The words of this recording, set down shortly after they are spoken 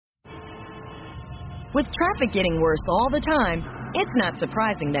With traffic getting worse all the time, it's not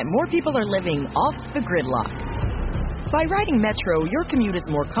surprising that more people are living off the gridlock. By riding Metro, your commute is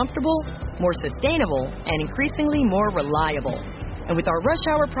more comfortable, more sustainable, and increasingly more reliable. And with our Rush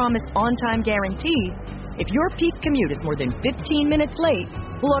Hour Promise on-time guarantee, if your peak commute is more than 15 minutes late,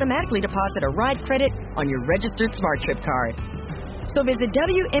 we'll automatically deposit a ride credit on your registered Smart Trip card. So visit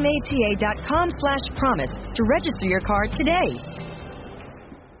WMATA.com/promise to register your card today.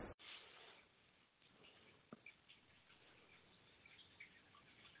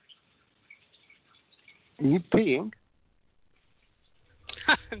 Are you peeing?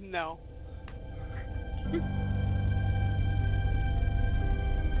 No.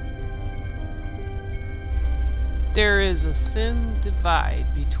 There is a thin divide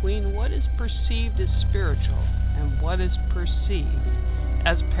between what is perceived as spiritual and what is perceived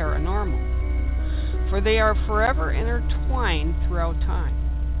as paranormal, for they are forever intertwined throughout time.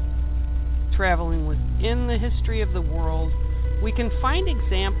 Traveling within the history of the world, we can find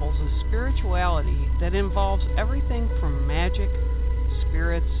examples of spirituality that involves everything from magic,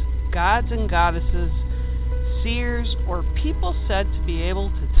 spirits, gods and goddesses, seers, or people said to be able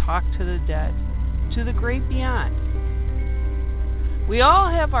to talk to the dead, to the great beyond. We all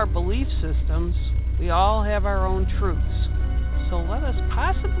have our belief systems. We all have our own truths. So let us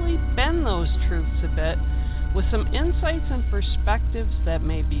possibly bend those truths a bit with some insights and perspectives that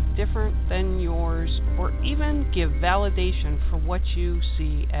may be different than yours, or even give validation for what you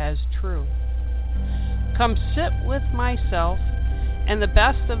see as true. Come sit with myself and the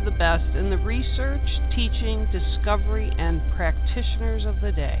best of the best in the research, teaching, discovery, and practitioners of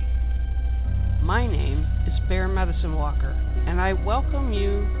the day. My name is Bear Medicine Walker, and I welcome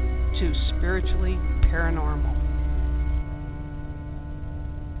you to Spiritually Paranormal.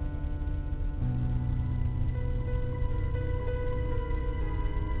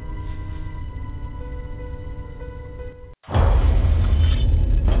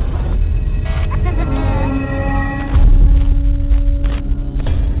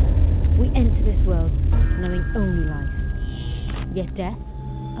 Yet death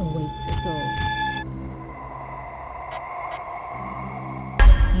awaits us all.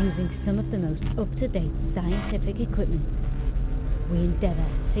 Using some of the most up-to-date scientific equipment, we endeavour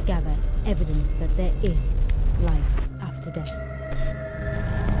to gather evidence that there is life after death.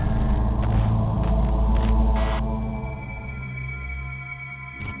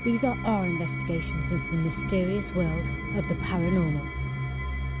 These are our investigations into the mysterious world of the paranormal.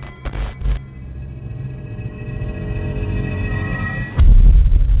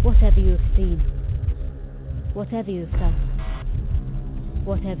 Whatever you have seen, whatever you have felt,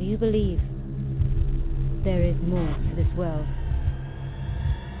 whatever you believe, there is more to this world.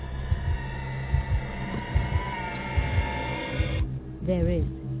 There is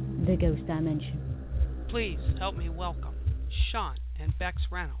the ghost dimension. Please help me welcome Sean and Bex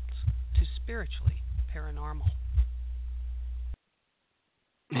Reynolds to Spiritually Paranormal.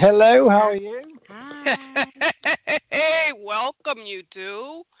 Hello, how are you? Hi. Hey, welcome you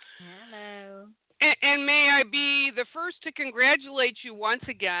two. Hello. And may I be the first to congratulate you once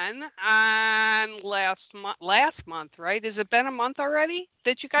again on last month, right? Has it been a month already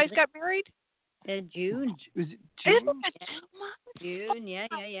that you guys got married? June. Was it June? Isn't it 2 months? June, yeah.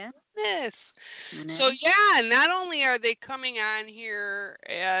 This. So yeah, not only are they coming on here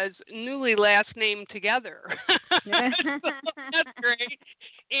as newly last named together, so that's great,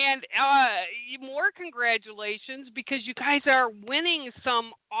 and more congratulations because you guys are winning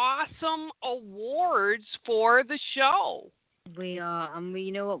some awesome awards for the show. We are, and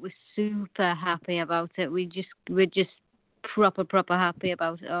you know what? We're super happy about it. We're just proper happy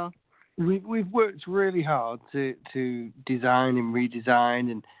about it all. We've worked really hard to design and redesign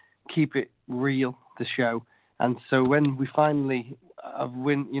and keep it real, the show. And so when we finally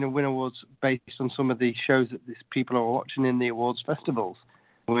win awards based on some of the shows that these people are watching in the awards festivals,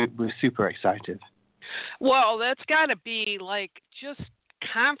 we're super excited. Well, that's got to be like just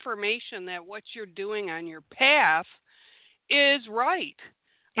confirmation that what you're doing on your path is right.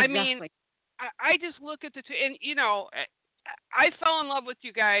 Exactly. I mean, I just look at the two, and I fell in love with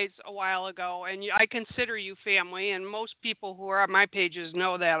you guys a while ago, and I consider you family, and most people who are on my pages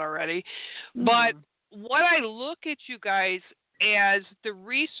know that already. But what I look at you guys as the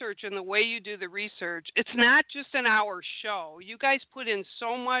research and the way you do the research, it's not just an hour show. You guys put in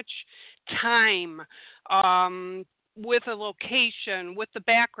so much time with a location, with the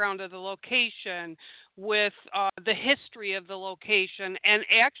background of the location, with the history of the location, and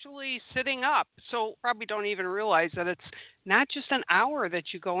actually sitting up. So probably don't even realize that it's not just an hour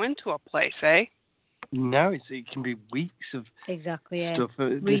that you go into a place, eh? No, it can be weeks of stuff.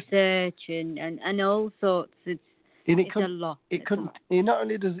 Research and all sorts. It's a lot. It not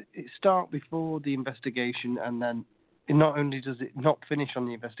only does it start before the investigation, and then not only does it not finish on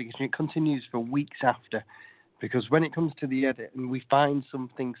the investigation, it continues for weeks after. Because when it comes to the edit and we find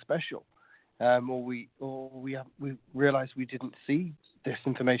something special, or we realise we didn't see this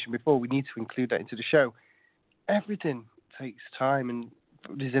information before, we need to include that into the show. Everything takes time, and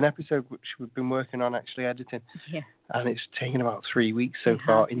there's an episode which we've been working on actually editing, and it's taken about 3 weeks so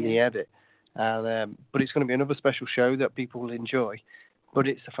far in the edit. And but it's going to be another special show that people will enjoy. But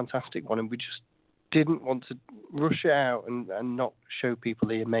it's a fantastic one, and we just didn't want to rush it out and not show people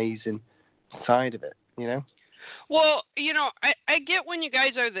the amazing side of it, you know? Well, you know, I get when you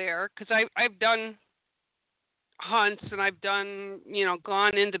guys are there, because I've done hunts and I've done, you know,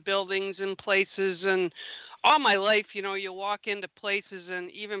 gone into buildings and places, and all my life, you know, you walk into places,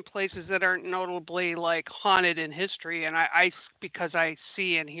 and even places that aren't notably like haunted in history, and I because I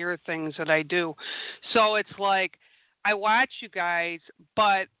see and hear things that I do. So it's like I watch you guys,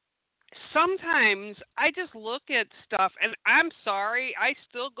 but sometimes I just look at stuff, and I'm sorry, I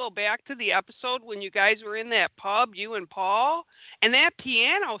still go back to the episode when you guys were in that pub, you and Paul, and that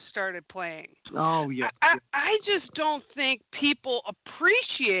piano started playing. Oh, yeah. I just don't think people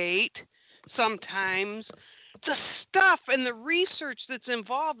appreciate sometimes the stuff and the research that's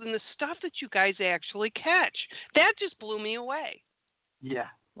involved and the stuff that you guys actually catch. That just blew me away. Yeah,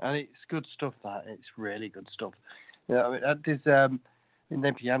 and it's good stuff, that. It's really good stuff. Yeah, I mean, there's in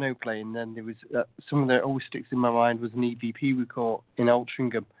the piano playing, then there was something that always sticks in my mind was an EVP we caught in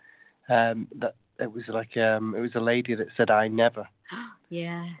Altrincham. That it was like it was a lady that said "I never."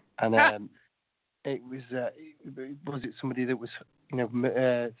 Yeah. And it was it somebody that was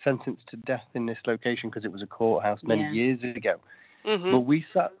sentenced to death in this location because it was a courthouse many years ago. Mm-hmm. But we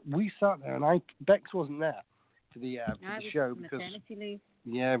sat there, and Bex wasn't there for the show because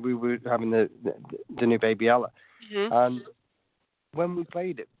we were having the new baby Ella, and when we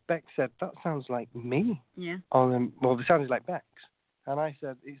played it, Bex said, "That sounds like me." Yeah. Well, it sounded like Bex, and I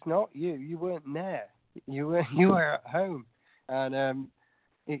said, "It's not you. You weren't there. You were at home," and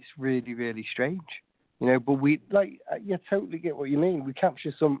it's really, really strange, you know. But we totally get what you mean. We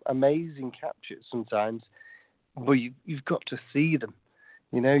capture some amazing captures sometimes, but you've got to see them.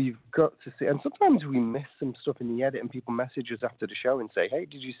 You know, you've got to see, and sometimes we miss some stuff in the edit, and people message us after the show and say, "Hey,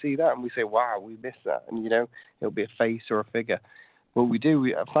 did you see that?" And we say, "Wow, we missed that," and it'll be a face or a figure. Well, we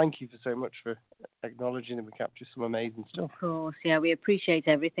do. Thank you so much for acknowledging that we capture some amazing stuff. Of course, yeah, we appreciate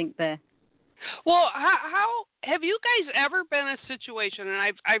everything there. Well, how have you guys ever been in a situation?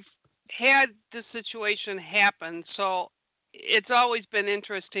 And I've had this situation happen, so it's always been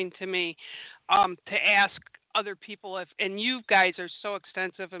interesting to me to ask other people if. And you guys are so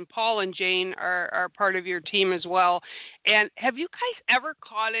extensive, and Paul and Jane are part of your team as well. And have you guys ever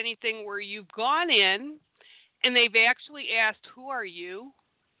caught anything where you've gone in and they've actually asked, "Who are you?"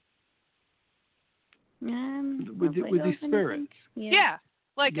 With the spirits? Yeah.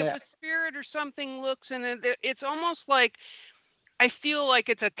 Like if a spirit or something looks, and it's almost like I feel like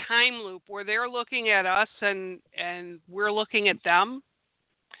it's a time loop where they're looking at us and we're looking at them.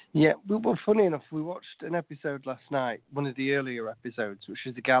 Yeah, well, funny enough, we watched an episode last night, one of the earlier episodes, which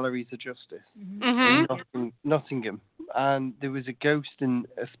is the Galleries of Justice in Nottingham, and there was a ghost and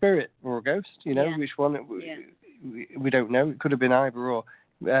a spirit, or a ghost, which one, we don't know. It could have been either or,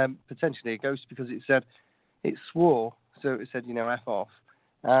 potentially a ghost, because it swore, so it said, F off,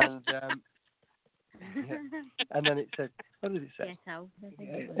 and and then it said, what did it say? Get out, I think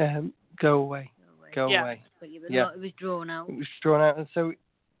it was. Go away. Go away. But it was drawn out. It was drawn out, and so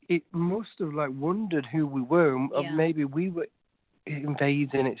it must have wondered who we were, and maybe we were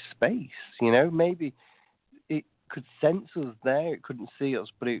invading its space. Maybe it could sense us there. It couldn't see us,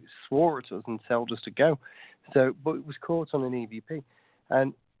 but it swore at us and told us to go. So, but it was caught on an EVP,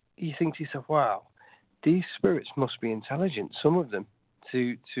 and you think to yourself, "Wow, these spirits must be intelligent. Some of them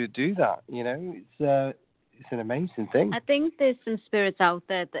to do that. It's an amazing thing." I think there's some spirits out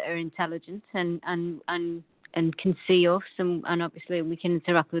there that are intelligent and can see us, and obviously we can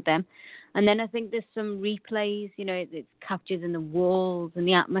interact with them. And then I think there's some replays, it captures in the walls and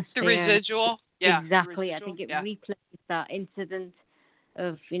the atmosphere. The residual. Yeah. Exactly. Residual, I think it replays that incident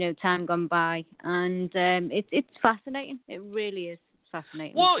of, time gone by. And it's fascinating. It really is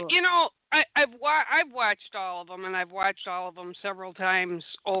fascinating. Well, I've watched all of them, and I've watched all of them several times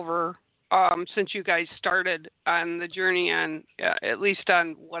over since you guys started on the journey on, at least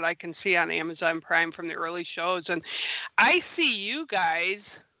on what I can see on Amazon Prime from the early shows. And I see you guys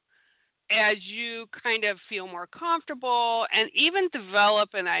as you kind of feel more comfortable and even develop,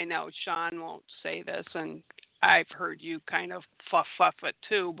 and I know Sean won't say this, and I've heard you kind of fluff it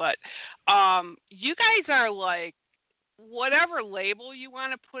too, but you guys are like, whatever label you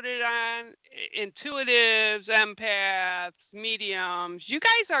want to put it on, intuitives, empaths, mediums, you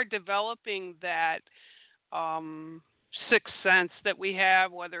guys are developing that sixth sense that we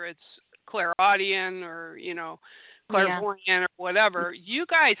have, whether it's clairaudient or, clairvoyant or whatever. You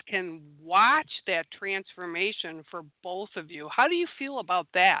guys can watch that transformation for both of you. How do you feel about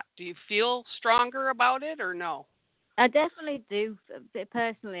that? Do you feel stronger about it or no? I definitely do.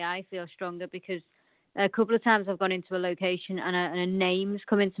 Personally, I feel stronger because a couple of times I've gone into a location and a name's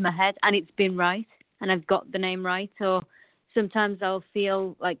come into my head and it's been right and I've got the name right. Or sometimes I'll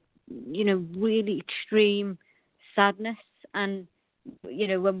feel like, really extreme sadness, and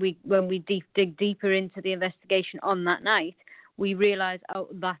when we dig deeper into the investigation on that night, we realize, oh,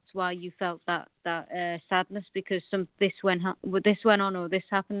 that's why you felt that sadness, because this went on or this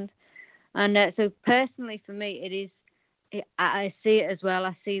happened. And so personally for me, I see it as well.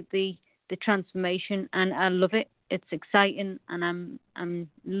 I see the transformation and I love it. It's exciting and I'm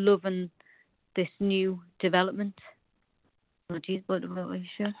loving this new development. What are you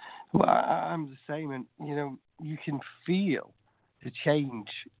sure? Well, I'm the same, and you can feel the change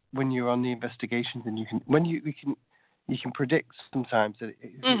when you're on the investigations, and you can predict sometimes that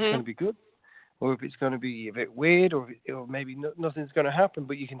it's going to be good, or if it's going to be a bit weird, or maybe nothing's going to happen.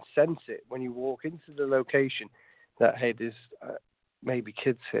 But you can sense it when you walk into the location that, hey, there's maybe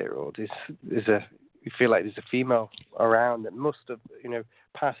kids here, or you feel like there's a female around that must have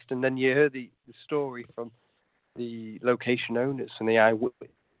passed, and then you hear the story from the location owners and the eyewitness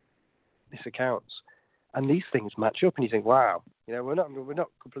accounts, and these things match up, and you think, wow, we're not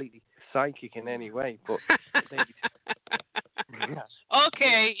completely psychic in any way, but maybe.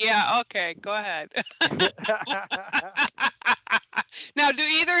 Okay, go ahead. Now, do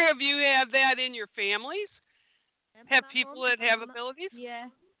either of you have that in your families? Have people that have abilities?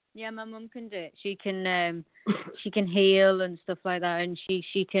 Yeah, my mum can do it. She can heal and stuff like that, and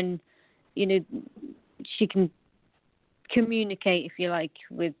she can communicate, if you like,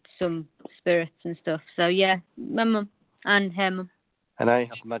 with some spirits and stuff. So yeah, my mum and her mum. And I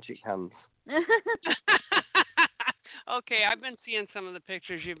have magic hands. Okay, I've been seeing some of the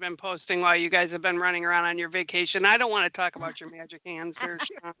pictures you've been posting while you guys have been running around on your vacation. I don't want to talk about your magic hands there,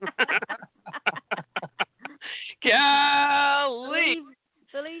 Sean. Golly.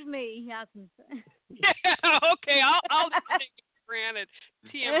 Believe me, he hasn't. Yeah, okay, I'll just take it for granted.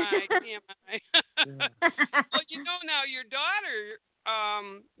 TMI. Well, now your daughter,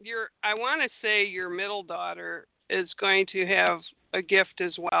 I want to say your middle daughter is going to have a gift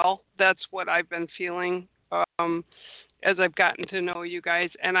as well. That's what I've been feeling as I've gotten to know you guys,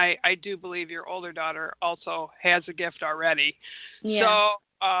 and I do believe your older daughter also has a gift already. Yeah.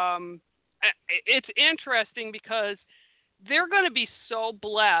 So it's interesting because they're going to be so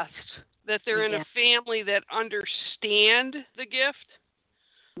blessed that they're in a family that understand the gift.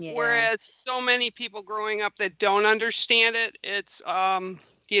 Yeah. Whereas so many people growing up that don't understand it, it's, how do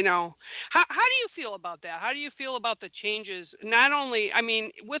you feel about that? How do you feel about the changes? Not only,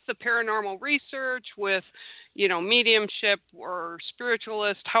 with the paranormal research, with, mediumship or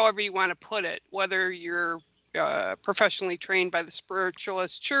spiritualist, however you want to put it, whether you're professionally trained by the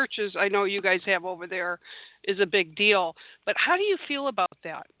spiritualist churches, I know you guys have over there, is a big deal. But how do you feel about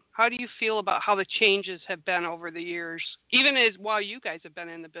that? How do you feel about how the changes have been over the years, even while you guys have been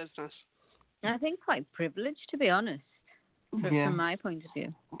in the business? I think quite privileged, to be honest, from my point of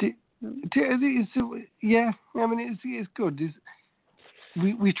view. It's good.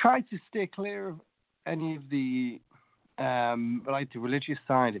 We try to steer clear of any of the the religious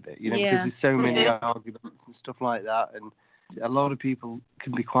side of it, because there's so many arguments and stuff like that, and a lot of people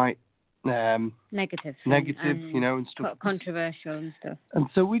can be quite negative, and stuff, controversial and stuff. And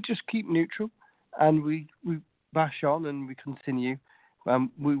so we just keep neutral, and we bash on and we continue.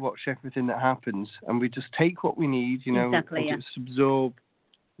 We watch everything that happens, and we just take what we need, just absorb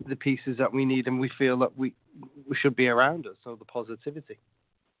the pieces that we need, and we feel that we should be around us, so the positivity.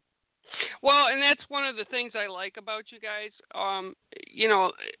 Well, and that's one of the things I like about you guys.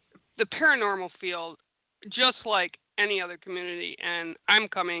 The paranormal field, just like any other community, and I'm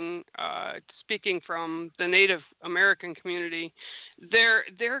speaking from the Native American community, there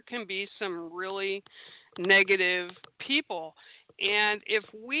can be some really negative people. And if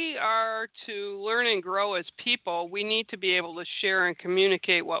we are to learn and grow as people, we need to be able to share and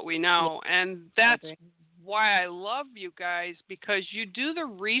communicate what we know. And that's why I love you guys, because you do the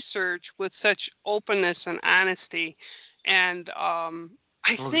research with such openness and honesty. And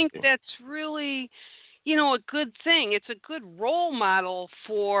I think that's really, a good thing. It's a good role model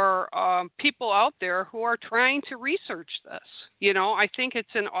for people out there who are trying to research this. I think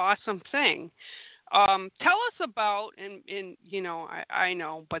it's an awesome thing. Tell us about, and I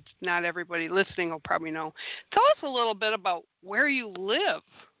know, but not everybody listening will probably know. Tell us a little bit about where you live.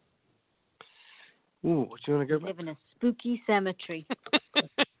 Ooh, do you want to go back? We live in a spooky cemetery.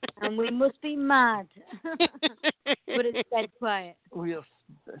 And we must be mad. But it's dead quiet. We are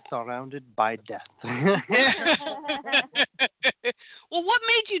surrounded by death. Well, what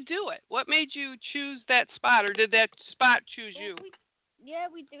made you do it? What made you choose that spot, or did that spot choose you?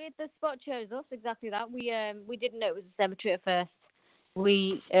 We did. The spot chose us, exactly that. We didn't know it was a cemetery at first.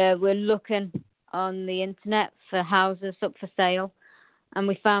 We were looking on the internet for houses up for sale, and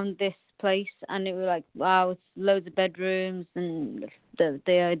we found this place, and it was like, wow, it's loads of bedrooms, and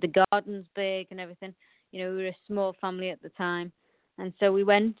the garden's big and everything. We were a small family at the time, and so we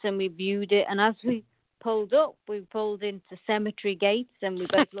went and we viewed it. And as we pulled up, we pulled into cemetery gates, and we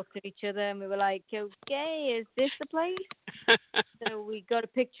both looked at each other, and we were like, okay, is this the place? So we got a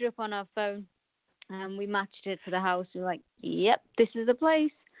picture up on our phone, and we matched it to the house. We were like, yep, this is the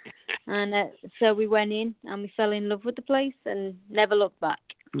place. And so we went in, and we fell in love with the place and never looked back.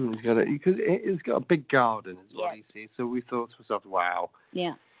 Because it's got a big garden as well, you see. So we thought to ourselves, wow.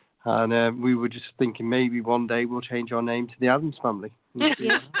 Yeah. And we were just thinking maybe one day we'll change our name to the Addams family.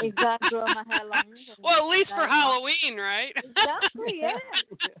 Yeah, exactly. Grow my hair long. Well, at least for Halloween, right? Exactly, yeah.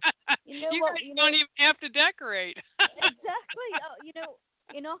 You don't even have to decorate. Exactly.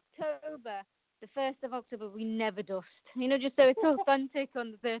 In October, the 1st of October, we never dust. Just so it's authentic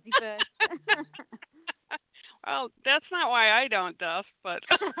on the 31st. Well, that's not why I don't dust, but...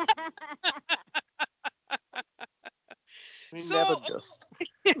 We never dust.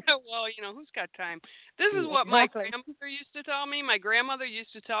 Well, who's got time? This is what my grandmother used to tell me. My grandmother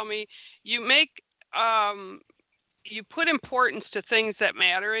used to tell me, you put importance to things that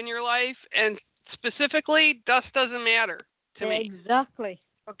matter in your life, and specifically, dust doesn't matter to me. Exactly.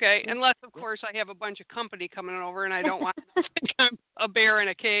 Okay, unless, of course, I have a bunch of company coming over and I don't want to think I'm a bear in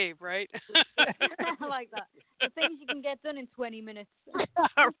a cave, right? I like that. The things you can get done in 20 minutes.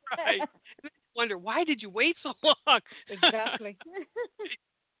 Right. I wonder, why did you wait so long? Exactly.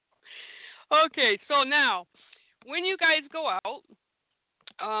 Okay, so now, when you guys go out,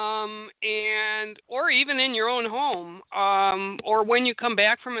 or even in your own home, or when you come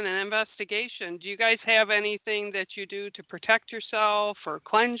back from an investigation, do you guys have anything that you do to protect yourself or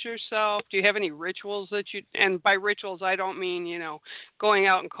cleanse yourself? Do you have any rituals that you? And by rituals, I don't mean going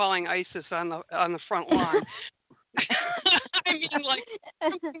out and calling ISIS on the front lawn. I mean like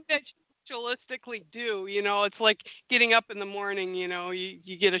something that you ritualistically do. It's like getting up in the morning.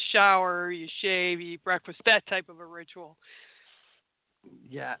 You get a shower, you shave, you eat breakfast. That type of a ritual.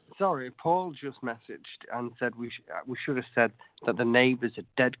 Yeah, sorry, Paul just messaged and said we should have said that the neighbours are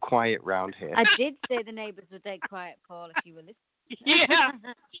dead quiet round here. I did say the neighbours were dead quiet, Paul, if you were listening. Yeah.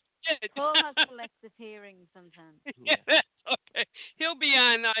 Paul has selective hearing sometimes. Yeah, that's okay. He'll be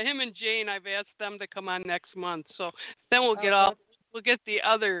on, him and Jane, I've asked them to come on next month, so then we'll get the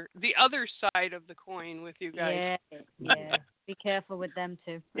other side of the coin with you guys. Yeah. Be careful with them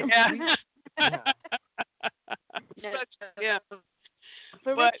too. Yeah. Yeah.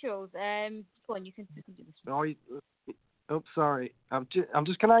 For rituals, go on, you can do this. Sorry. I'm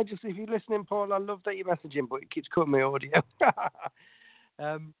just. Can I just? If you're listening, Paul, I love that you're messaging, but it keeps cutting my audio.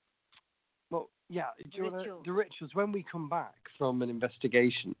 Well, yeah. The rituals. When we come back from an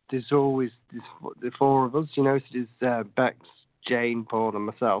investigation, there's always the four of us. So there's Bex, Jane, Paul, and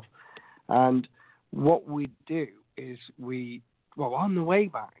myself. And what we do is on the way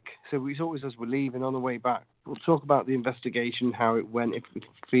back. So it's always as we're leaving on the way back. We'll talk about the investigation, how it went, if we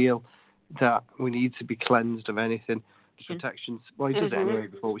feel that we need to be cleansed of anything. Protections. Well, he does it anyway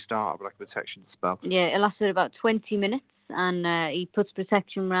before we start, like a protection spell. Yeah, it lasted about 20 minutes, and he puts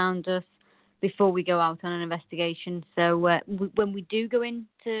protection around us before we go out on an investigation. So when we do go into,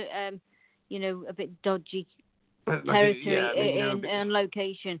 a bit dodgy territory in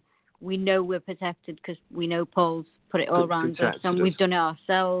location, we know we're protected because we know Paul's put it all around us, and we've done it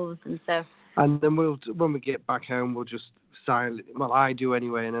ourselves, and so. And then when we get back home, we'll just silently, well, I do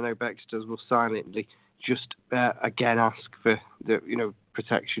anyway, and I know Bex does, we'll silently just, again, ask for the,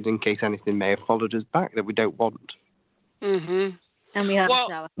 protection in case anything may have followed us back that we don't want. Mm-hmm. And we have a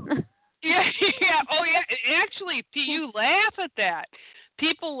shower. Yeah. Oh, yeah. Actually, you laugh at that.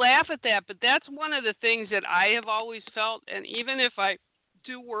 People laugh at that, but that's one of the things that I have always felt, and even if I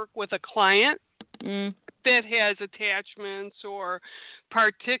do work with a client that has attachments or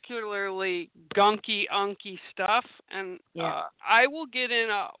particularly gunky-unky stuff, and I will get in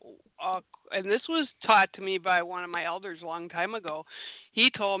and this was taught to me by one of my elders a long time ago. He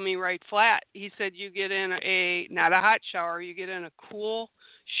told me right flat. He said, you get in not a hot shower, you get in a cool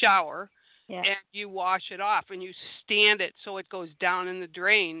shower, and you wash it off, and you stand it so it goes down in the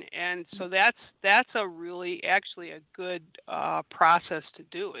drain. And so that's a really actually a good process to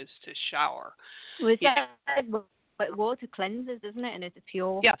do, is to shower. Well, but water cleanses, isn't it? And it's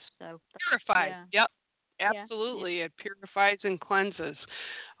pure. Yes. So purified. Yep. Absolutely. It purifies and cleanses.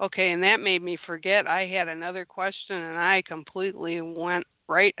 Okay, and that made me forget I had another question, and I completely went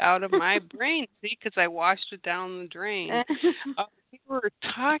right out of my brain, see, because I washed it down the drain. We were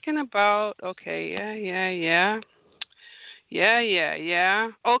talking about, okay, yeah.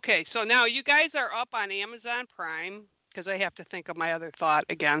 Okay, so now you guys are up on Amazon Prime, because I have to think of my other thought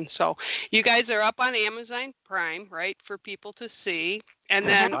again. So you guys are up on Amazon Prime, right, for people to see. And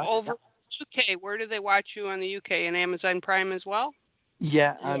then over UK, where do they watch you on the UK? And Amazon Prime as well?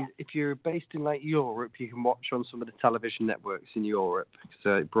 Yeah, and if you're based in like Europe, you can watch on some of the television networks in Europe,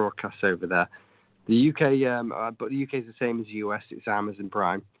 because it broadcasts over there. The UK, but the UK is the same as the US. It's Amazon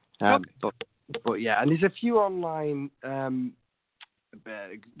Prime. But yeah, and there's a few online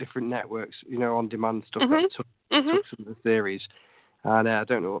different networks, on demand stuff that took some of the series. And I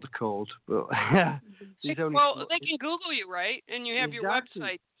don't know what they're called, but they can Google you, right? And you have your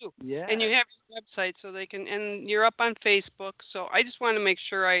website too. Yeah. And you have your website, so they can, and you're up on Facebook. So I just want to make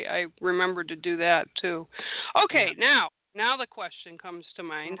sure I remember to do that too. Okay, now the question comes to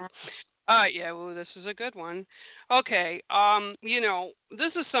mind. This is a good one. Okay,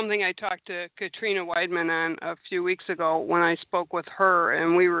 this is something I talked to Katrina Weidman on a few weeks ago when I spoke with her,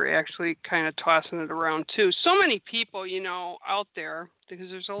 and we were actually kind of tossing it around too. So many people, out there, because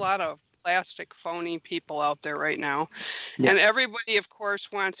there's a lot of plastic phony people out there right now, and everybody, of course,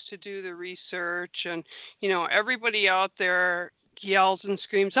 wants to do the research, and everybody out there yells and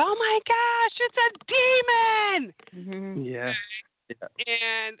screams, "Oh my gosh, it's a demon!" Yeah.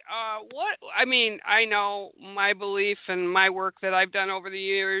 And I know my belief and my work that I've done over the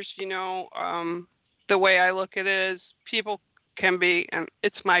years, the way I look at it is people can be, and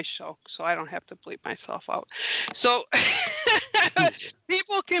it's my show, so I don't have to bleep myself out. So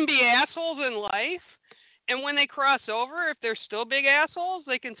people can be assholes in life, and when they cross over, if they're still big assholes,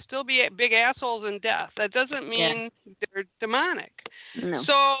 they can still be big assholes in death. That doesn't mean they're demonic. No.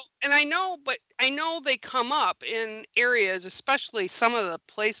 So, and I know they come up in areas, especially some of the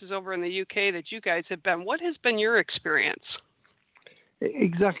places over in the UK that you guys have been. What has been your experience?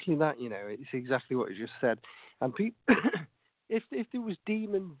 Exactly that, it's exactly what you just said. And if there was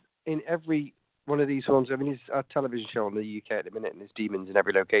demons in every one of these ones, I mean, it's a television show on the UK at the minute, and there's demons in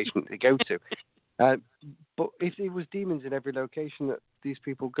every location that they go to. But if there was demons in every location that these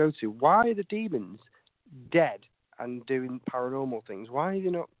people go to, why are the demons dead and doing paranormal things? Why are they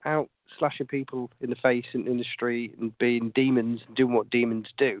not out slashing people in the face and in the street and being demons and doing what demons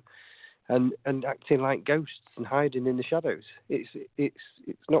do, and acting like ghosts and hiding in the shadows? It's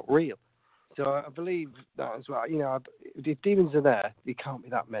not real. So I believe that as well. If demons are there, there can't be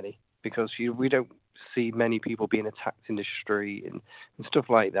that many, because we don't see many people being attacked in the street and stuff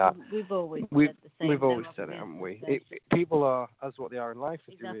like that. We've always said the same. We've always said it, haven't we? People are as what they are in life.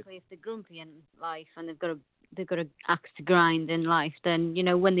 Exactly. If they're grumpy in life and they've got an axe to grind in life, then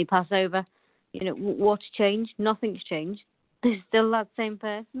when they pass over, what's changed? Nothing's changed. They're still that same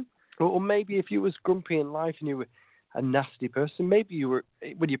person. Or maybe if you was grumpy in life and you were a nasty person, maybe you were,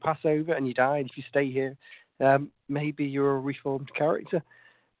 when you pass over and you die, and if you stay here, maybe you're a reformed character.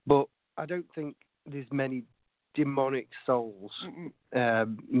 But I don't think there's many demonic souls,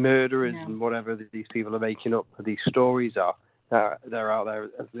 murderers and whatever that these people are making up, these stories are. They're out there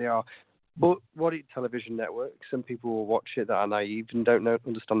as they are. But what television networks, some people will watch it that are naive and don't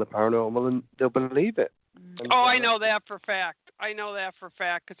understand the paranormal, and they'll believe it. I know that for fact.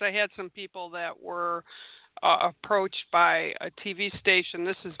 Because I had some people that were approached by a TV station.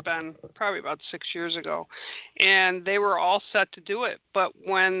 This has been probably about 6 years ago, and they were all set to do it. But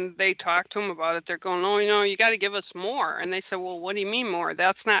when they talked to them about it, they're going, "Oh, you got to give us more." And they said, "Well, what do you mean more?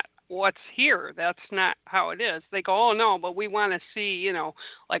 That's not what's here. That's not how it is." They go, "Oh no, but we want to see,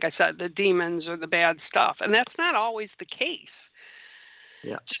 like I said, the demons or the bad stuff." And that's not always the case.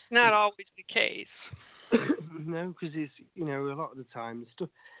 Yeah, it's just not always the case. No, because it's a lot of the time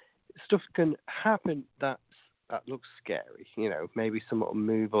stuff can happen that looks scary. Maybe someone will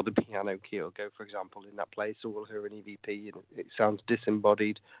move, or the piano key will go, for example, in that place, or we'll hear an EVP and it sounds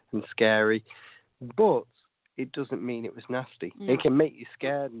disembodied and scary. But it doesn't mean it was nasty. No. It can make you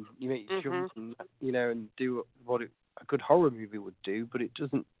scared and make you jump and and do what a good horror movie would do, but it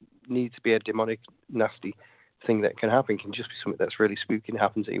doesn't need to be a demonic, nasty thing that can happen. It can just be something that's really spooky and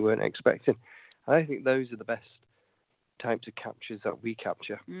happens that you weren't expecting. And I think those are the best types of captures that we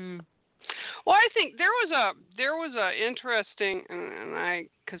capture. Well, I think there was a interesting, and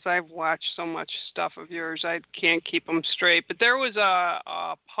because I've watched so much stuff of yours, I can't keep them straight. But there was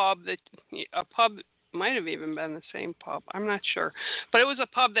a pub might have even been the same pub. I'm not sure, but it was a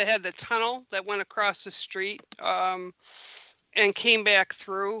pub that had the tunnel that went across the street and came back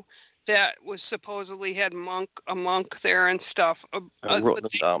through. That was supposedly had a monk there and stuff.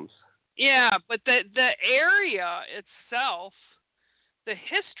 Arms. Yeah, but the area itself, the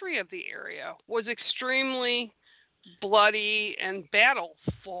history of the area was extremely bloody and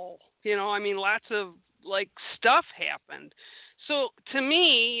battleful. I mean, lots of stuff happened. So to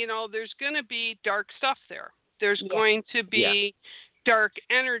me, there's going to be dark stuff there. There's going to be dark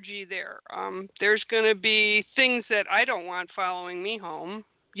energy there. There's going to be things that I don't want following me home.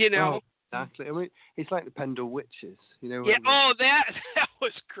 Oh, exactly. I mean, it's like the Pendle Witches. Yeah. Oh, that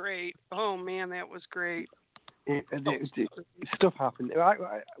was great. Oh man, that was great. Stuff happened.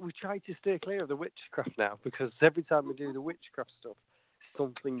 We try to stay clear of the witchcraft now, because every time we do the witchcraft stuff,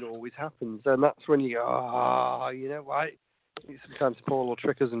 something always happens, and that's when you go, why? Sometimes Paul will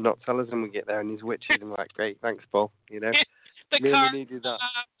trick us and not tell us, and we get there and he's witches, and we're like, great, thanks, Paul. The car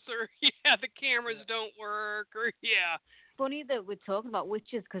stops, or the cameras don't work, or Funny that we're talking about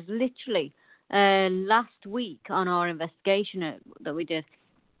witches, because literally last week on our investigation that we did,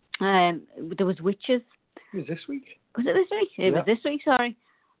 there was witches. Was this week? Was it this week? It was this week, sorry.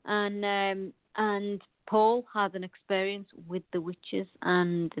 And Paul had an experience with the witches,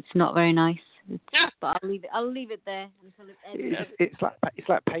 and it's not very nice. But I'll leave it there until it ends. It's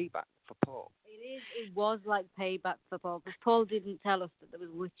like payback for Paul. It was like payback for Paul, but Paul didn't tell us that there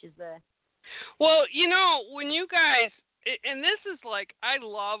was witches there. Well, when you guys, and this is I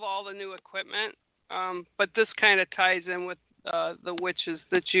love all the new equipment, but this kind of ties in with the witches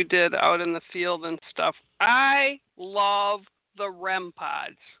that you did out in the field and stuff. I love the REM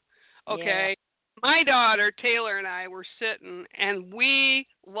pods. Okay. Yeah. My daughter Taylor and I were sitting, and we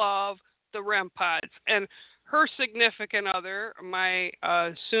love the REM pods. And her significant other, my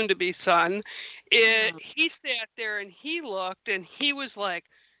soon-to-be son, he sat there and he looked and he was like,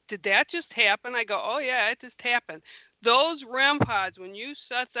 "Did that just happen?" I go, "Oh yeah, it just happened." Those REM pods, when you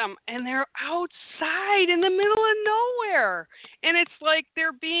set them, and they're outside in the middle of nowhere, and it's like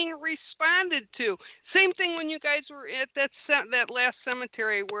they're being responded to. Same thing when you guys were at that last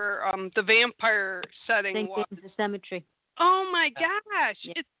cemetery where the vampire setting was. The cemetery. Oh my gosh!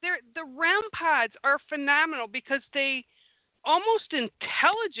 Yeah. The REM pods are phenomenal, because they almost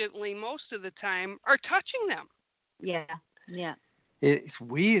intelligently most of the time are touching them. Yeah. It's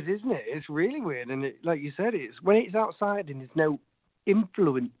weird, isn't it? It's really weird, and like you said, it's when it's outside and there's no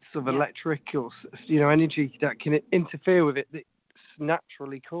influence of electric or energy that can interfere with it that's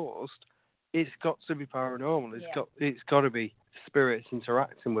naturally caused. It's got to be paranormal. It's got to be spirits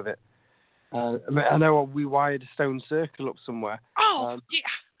interacting with it. I know we wired a stone circle up somewhere. Oh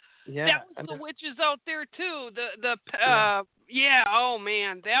yeah. That was the witches out there too. Oh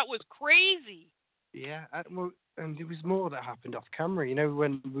man, that was crazy. Yeah, and there was more that happened off camera,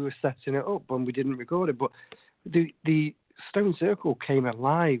 when we were setting it up, when we didn't record it. But the stone circle came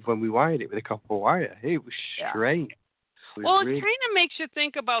alive when we wired it with a copper wire. It was strange. It kind of makes you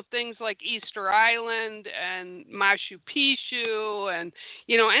think about things like Easter Island and Machu Picchu and,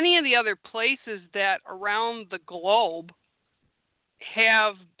 any of the other places that around the globe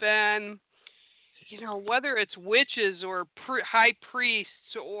have been, whether it's witches or high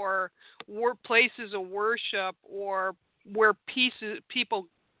priests or places of worship or where people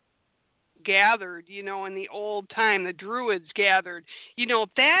gathered, in the old time, the Druids gathered,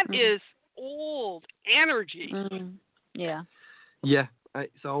 that is old energy. Mm-hmm. Yeah. Yeah,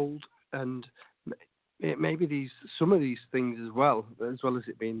 it's old, and maybe some of these things as well as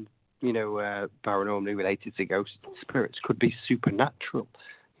it being, paranormally related to ghost spirits, could be supernatural.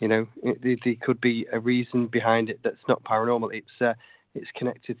 There could be a reason behind it that's not paranormal. It's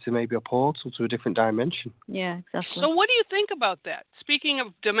connected to maybe a portal to a different dimension. Yeah, exactly. So what do you think about that? Speaking of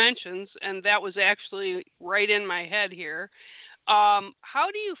dimensions, and that was actually right in my head here, how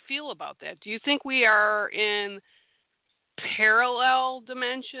do you feel about that? Do you think we are in parallel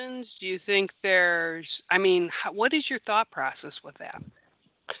dimensions? Do you think what is your thought process with that?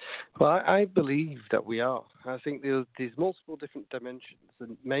 Well, I believe that we are. I think there's multiple different dimensions,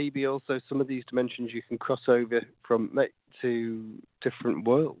 and maybe also some of these dimensions you can cross over to different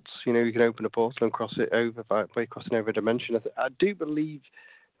worlds. You can open a portal and cross it over by crossing over a dimension. I do believe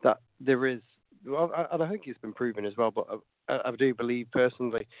that there is and I think it's been proven as well, but I do believe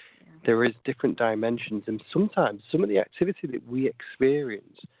personally there is different dimensions, and sometimes some of the activity that we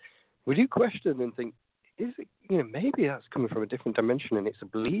experience, we do question and think, is it, maybe that's coming from a different dimension and it's a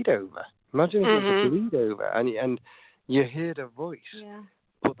bleed over. Imagine if it's a bleed over and you heard a voice,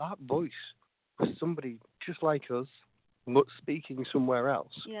 but that voice was somebody just like us, but speaking somewhere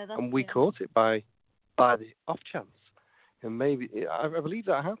else, and we caught it by the off chance. And maybe I believe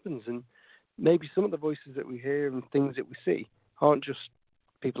that happens, and maybe some of the voices that we hear and things that we see aren't just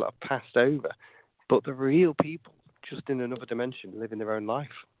people that have passed over, but the real people just in another dimension living their own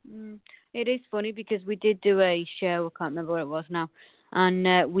life. It is funny because we did do a show, I can't remember what it was now, and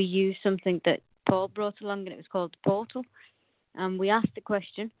we used something that Paul brought along, and it was called The Portal. And we asked the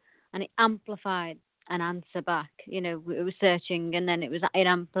question, and it amplified an answer back. It was searching, and then it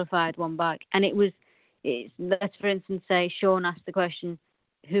amplified one back. And let's for instance say Sean asked the question,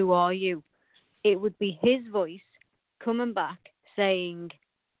 "Who are you?" It would be his voice coming back saying,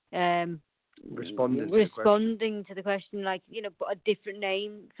 responding to the question, like, but a different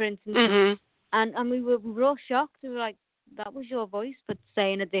name, for instance. And we were all shocked. We were like, that was your voice, but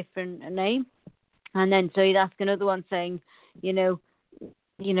saying a different name. And then so he'd ask another one saying,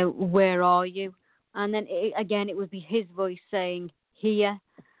 where are you? And then it would be his voice saying, here.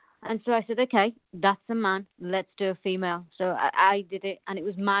 And so I said, okay, that's a man. Let's do a female. So I did it, and it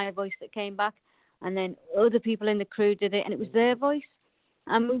was my voice that came back. And then other people in the crew did it, and it was their voice.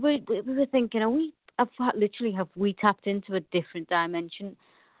 And we were thinking, have we tapped into a different dimension?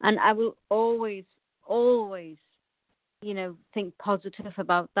 And I will always, think positive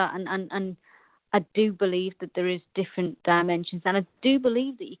about that. And I do believe that there is different dimensions, and I do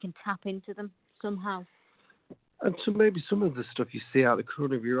believe that you can tap into them somehow. And so maybe some of the stuff you see out the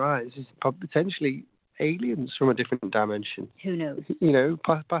corner of your eyes is potentially aliens from a different dimension. Who knows?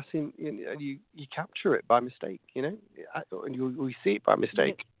 Passing, you capture it by mistake, and we see it by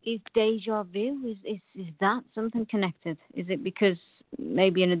mistake. Is deja vu? Is that something connected? Is it because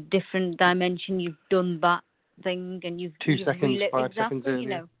maybe in a different dimension you've done that thing and you've 2 seconds, 5 seconds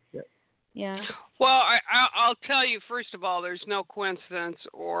earlier? Yeah. Well, I'll tell you, first of all, there's no coincidence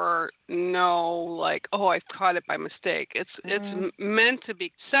or no, like, I've caught it by mistake. It's meant to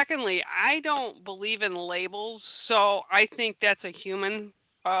be. Secondly, I don't believe in labels, so I think that's a human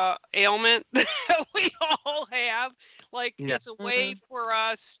ailment that we all have. Like, it's a way for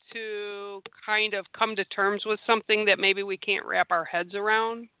us to kind of come to terms with something that maybe we can't wrap our heads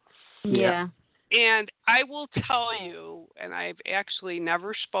around. Yeah. And I will tell you, and I've actually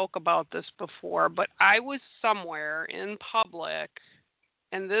never spoke about this before, but I was somewhere in public,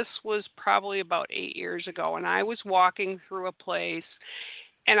 and this was probably about 8 years ago, and I was walking through a place,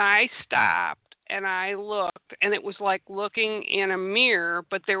 and I stopped, and I looked, and it was like looking in a mirror,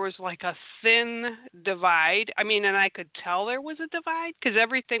 but there was like a thin divide. I mean, and I could tell there was a divide because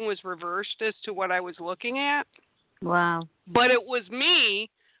everything was reversed as to what I was looking at. Wow. But it was me.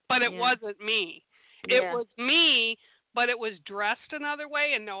 But it wasn't me. It was me, but it was dressed another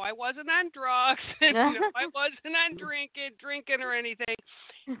way. And no, I wasn't on drugs. And no, I wasn't on drinking or anything.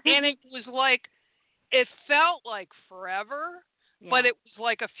 And it was like, it felt like forever, but it was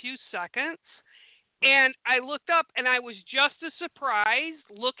like a few seconds. And I looked up, and I was just as surprised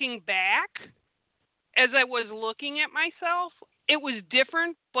looking back as I was looking at myself. It was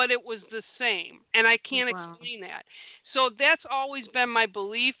different, but it was the same. And I can't explain that. So that's always been my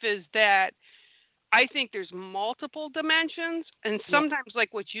belief, is that I think there's multiple dimensions. And sometimes,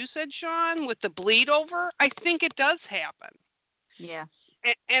 like what you said, Sean, with the bleed over, I think it does happen. Yeah.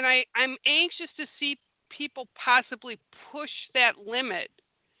 And I'm anxious to see people possibly push that limit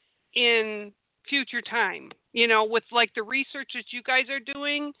in future time. With like the research that you guys are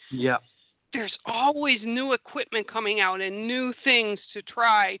doing. Yeah. There's always new equipment coming out and new things to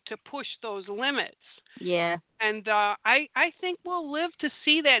try to push those limits. Yeah. And I think we'll live to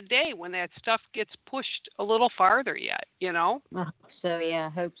see that day when that stuff gets pushed a little farther yet, So, yeah, I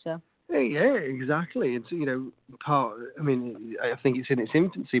hope so. Yeah, exactly. It's, I think it's in its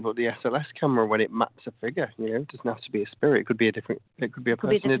infancy, but the SLS camera, when it maps a figure, it doesn't have to be a spirit. It could be a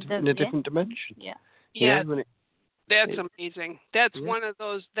person in a different dimension. Yeah. Yeah. That's amazing. That's one of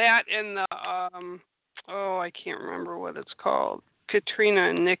those, that and the, I can't remember what it's called. Katrina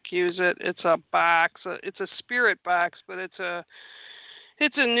and Nick use it. It's a box. It's a spirit box, but it's a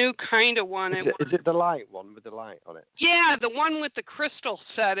new kind of one. Is it the light one with the light on it? Yeah, the one with the crystal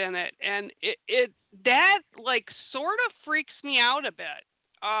set in it. And that like sort of freaks me out a bit.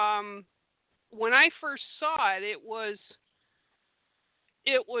 When I first saw it, it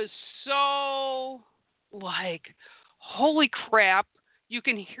was so like, holy crap, you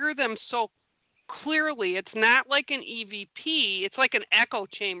can hear them so clearly. It's not like an EVP. It's like an echo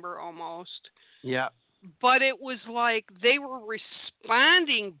chamber almost. Yeah. But it was like they were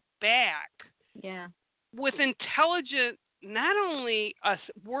responding back. Yeah. With intelligent, not only a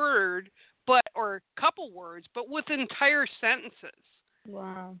word, or a couple words, but with entire sentences.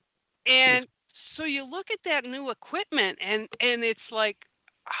 Wow. And so you look at that new equipment, and it's like,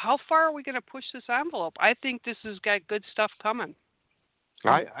 how far are we going to push this envelope? I think this has got good stuff coming.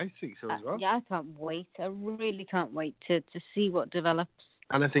 I think so as well. Yeah, I can't wait. I really can't wait to see what develops.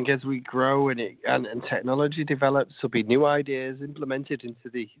 And I think as we grow and technology develops, there'll be new ideas implemented into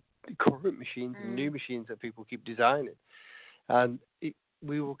the current machines and new machines that people keep designing. And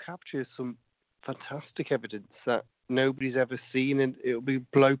we will capture some fantastic evidence that nobody's ever seen, and it'll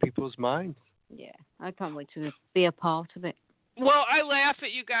blow people's minds. Yeah, I can't wait to be a part of it. Well, I laugh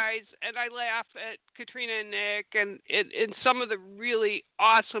at you guys, and I laugh at Katrina and Nick, and some of the really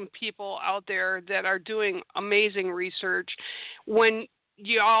awesome people out there that are doing amazing research. When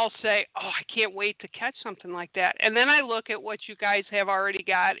you all say, "Oh, I can't wait to catch something like that," and then I look at what you guys have already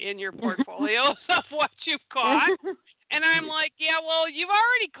got in your portfolios of what you've caught, and I'm like, "Yeah, well, you've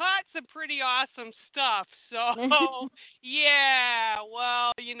already caught some pretty awesome stuff." So, yeah,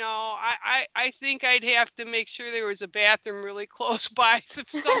 well, I think I'd have to make sure there was a bathroom really close by. So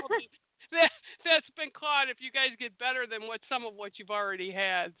that's been caught. If you guys get better than some of what you've already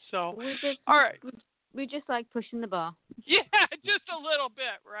had, so all right. We just like pushing the bar. Yeah, just a little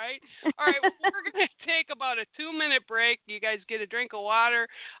bit, right? All right, we're going to take about a 2-minute break. You guys get a drink of water.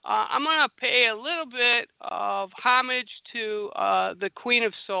 I'm going to pay a little bit of homage to the Queen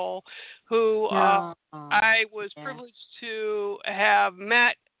of Soul, who I was privileged to have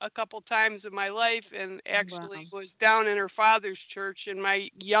met a couple times in my life, and actually was down in her father's church in my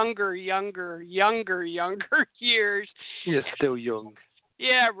younger years. You're still young.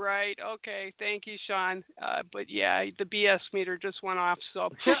 Yeah, right. Okay. Thank you, Sean. But yeah, the BS meter just went off.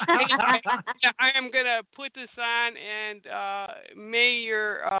 So I am going to put this on, and may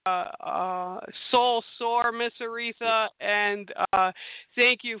your soul soar, Miss Aretha. And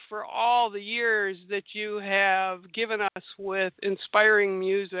thank you for all the years that you have given us with inspiring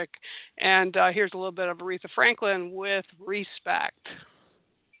music. And here's a little bit of Aretha Franklin with Respect.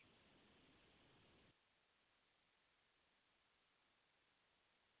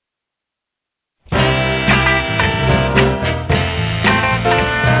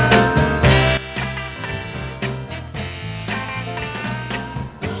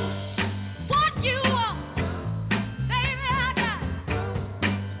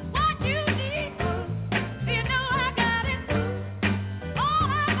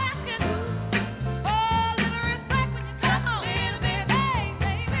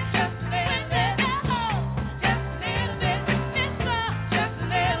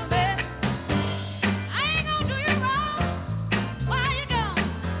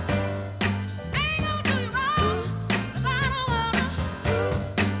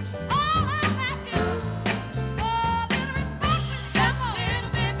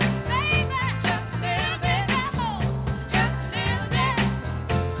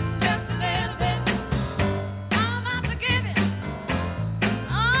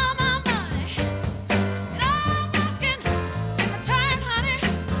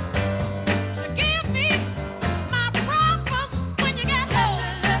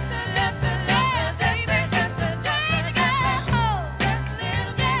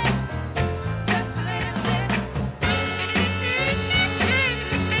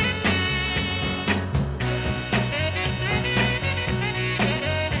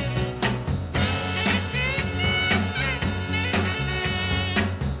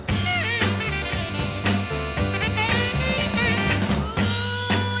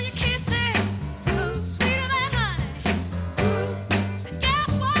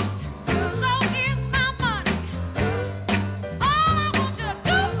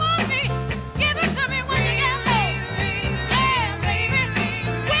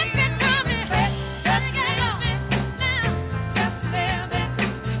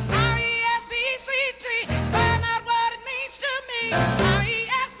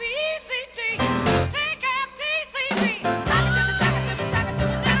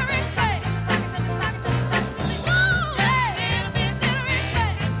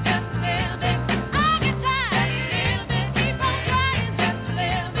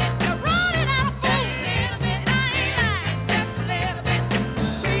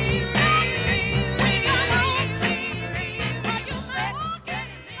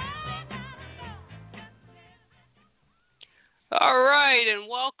 All right, and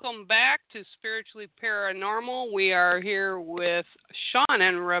welcome back to Spiritually Paranormal. We are here with Sean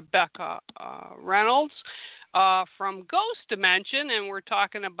and Rebecca Reynolds from Ghost Dimension, and we're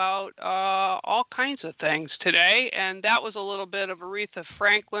talking about all kinds of things today. And that was a little bit of Aretha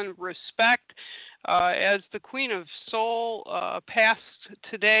Franklin respect as the Queen of Soul passed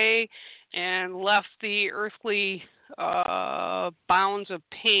today and left the earthly bounds of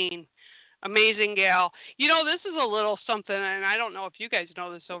pain. Amazing gal. You know, this is a little something, and I don't know if you guys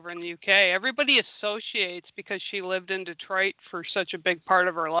know this over in the UK. Everybody associates, because she lived in Detroit for such a big part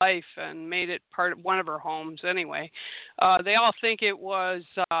of her life and made it part of one of her homes anyway. They all think it was,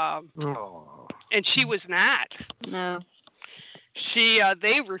 and she was not. No.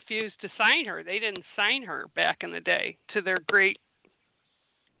 They refused to sign her. They didn't sign her back in the day, to their great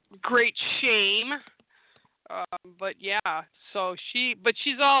shame. But yeah, so she's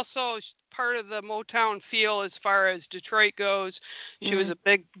also part of the Motown feel as far as Detroit goes. She was a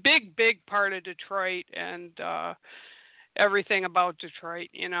big part of Detroit and everything about Detroit.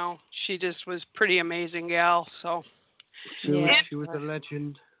 You know, she just was pretty amazing gal. So she was a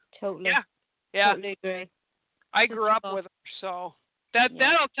legend. Totally. Yeah. Totally agree. I grew up with her, so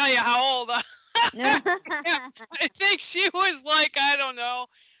that'll tell you how old I think she was like, I don't know.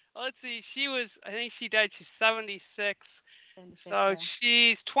 Let's see, I think she died, she's 76. So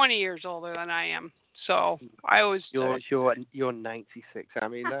she's 20 years older than I am. So I was... You're 96. I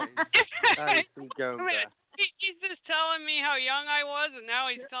mean, that is some going there. He's just telling me how young I was, and now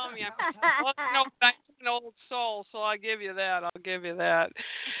he's telling me I'm an old soul, so I'll give you that.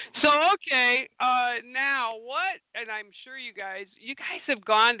 So, okay, now what, and I'm sure you guys have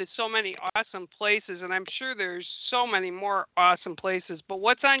gone to so many awesome places, and I'm sure there's so many more awesome places, but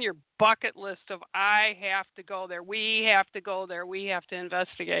what's on your bucket list of I have to go there, we have to go there, we have to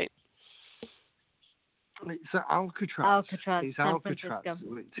investigate? It's Alcatraz. It's Alcatraz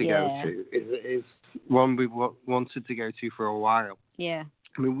to go to. Is one we wanted to go to for a while. Yeah.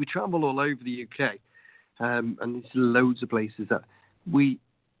 I mean, we travel all over the UK, and there's loads of places that we've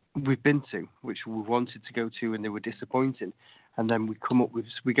been to, which we wanted to go to, and they were disappointing. And then we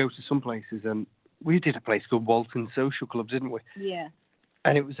go to some places, and we did a place called Walton Social Club, didn't we? Yeah.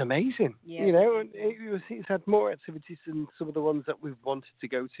 And it was amazing. Yeah. You know, and it's had more activities than some of the ones that we've wanted to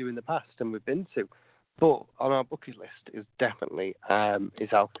go to in the past and we've been to. But on our bucket list is definitely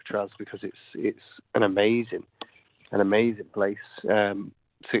is Alcatraz, because it's an amazing place.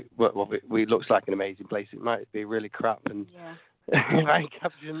 It looks like an amazing place. It might be really crap, and it might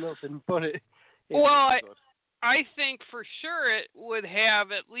capture nothing. But I think for sure it would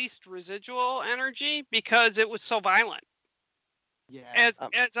have at least residual energy because it was so violent. Yeah. As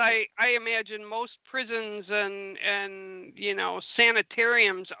I imagine most prisons and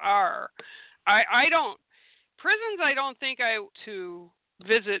sanitariums are. I don't think to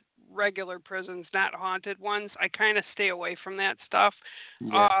visit regular prisons, not haunted ones. I kind of stay away from that stuff.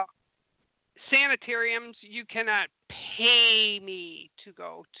 Yeah. Sanitariums, you cannot pay me to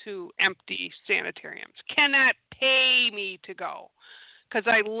go to empty sanitariums. Cannot pay me to go, because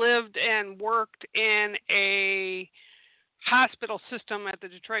I lived and worked in a hospital system at the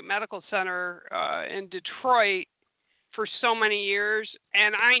Detroit Medical Center in Detroit for so many years,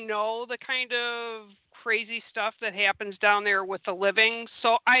 and I know the kind of crazy stuff that happens down there with the living,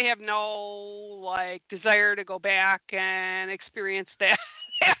 so I have no desire to go back and experience that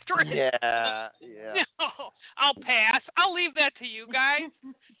after. Yeah. No, I'll pass. I'll leave that to you guys.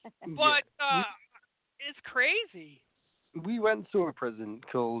 But it's crazy. We went to a prison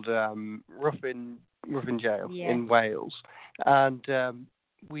called Ruffin Jail in Wales, and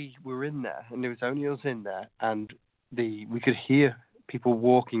we were in there, and there was only us in there, and we could hear people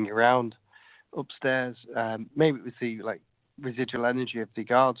walking around upstairs. Maybe it was the residual energy of the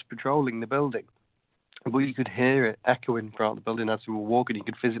guards patrolling the building, but you could hear it echoing throughout the building as we were walking. You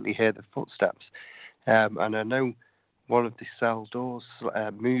could physically hear the footsteps, and I know one of the cell doors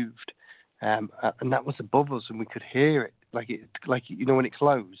moved, and that was above us, and we could hear it when it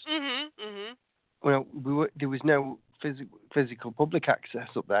closed. Well, there was no physical public access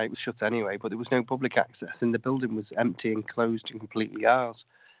up there. It was shut anyway, but there was no public access, and the building was empty and closed and completely ours.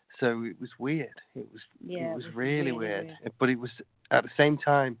 So it was weird. It was really weird. But it was, at the same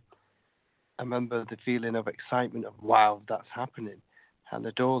time, I remember the feeling of excitement of, wow, that's happening. And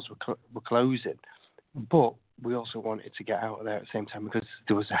the doors were closing. But we also wanted to get out of there at the same time, because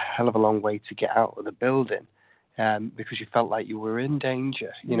there was a hell of a long way to get out of the building, because you felt like you were in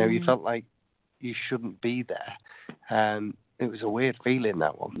danger. You know, you felt like you shouldn't be there. It was a weird feeling,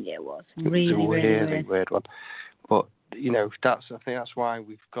 that one. Yeah, it was. It was a really weird one. But, I think that's why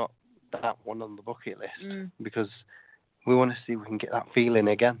we've got that one on the bucket list, because we want to see if we can get that feeling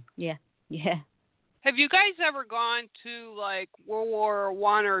again. Yeah. Have you guys ever gone to like World War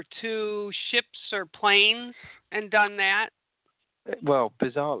I or II ships or planes and done that? Well,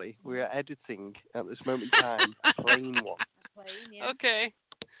 bizarrely, we're editing at this moment in time a plane one. A plane, yeah. Okay.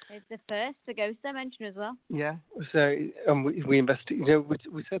 It's the first to Ghost Dimension as well. Yeah. So we investigated. You know,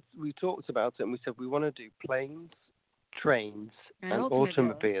 we talked about it, and we said we want to do planes, trains, and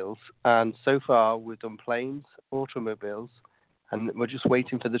automobiles. And so far, we've done planes, automobiles, and we're just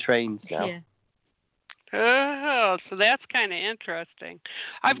waiting for the trains now. Yeah. Oh, so that's kind of interesting.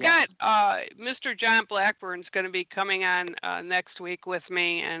 I've got Mr. John Blackburn's going to be coming on next week with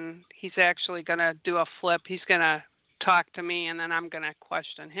me, and he's actually going to do a flip. He's going to talk to me, and then I'm going to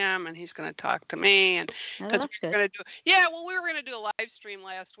question him, and he's going to talk to me. And that's good. we were going to do a live stream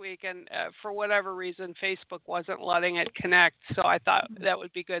last week, and for whatever reason, Facebook wasn't letting it connect, so I thought that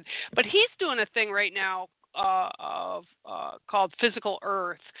would be good. But he's doing a thing right now called Physical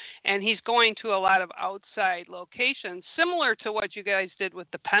Earth, and he's going to a lot of outside locations, similar to what you guys did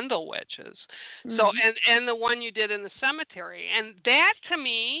with the Pendle Witches. Mm-hmm. So, and the one you did in the cemetery, and that to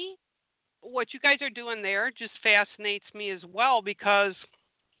me, what you guys are doing there just fascinates me as well, because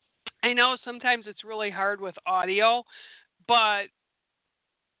I know sometimes it's really hard with audio, but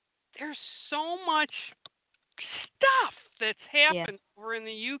there's so much stuff that's happened over in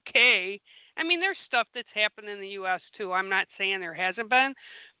the UK. I mean, there's stuff that's happened in the U.S. too. I'm not saying there hasn't been,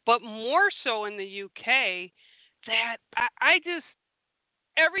 but more so in the U.K. that I just,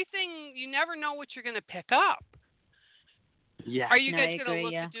 everything, you never know what you're going to pick up. Yeah. Are you guys going to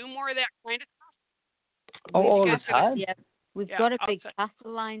look to do more of that kind of stuff? All the time. Yeah. We've got a big castle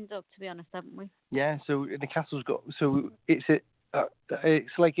lined up, to be honest, haven't we? Yeah, so the castle's got, so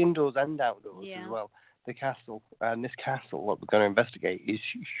it's like indoors and outdoors as well. The castle, and this castle, what we're going to investigate, is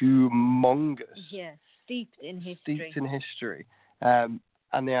humongous. Yeah, steeped in history. And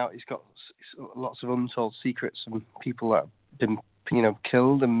now it's got lots of untold secrets and people that have been,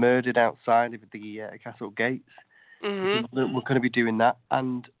 killed and murdered outside of the castle gates. Mm-hmm. We're going to be doing that,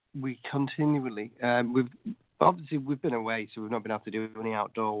 and we continually, we've been away, so we've not been able to do any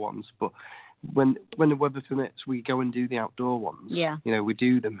outdoor ones, but when the weather permits, we go and do the outdoor ones. Yeah. We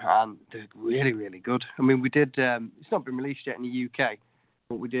do them, and they're really, really good. I mean, we did, it's not been released yet in the UK,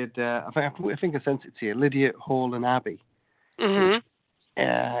 but we did, I think I sent it to you, Lydia Hall and Abbey,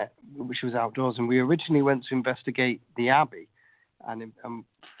 which was outdoors, and we originally went to investigate the Abbey and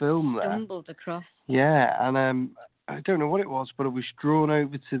film there. Stumbled across. Yeah, and I don't know what it was, but I was drawn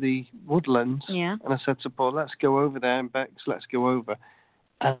over to the woodlands, and I said to Paul, let's go over there, and Bex, let's go over.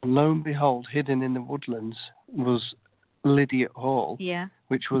 And lo and behold, hidden in the woodlands was Lydiate Hall,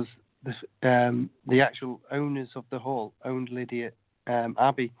 which was the actual owners of the hall owned Lydiate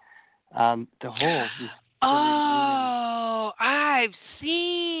Abbey, and the hall was. Oh, I've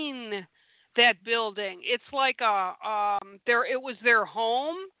seen that building. It's like it was their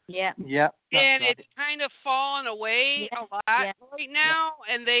home. Yeah. Yeah. And it's kind of fallen away a lot right now.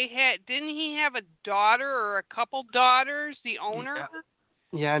 And didn't he have a daughter or a couple daughters, the owner?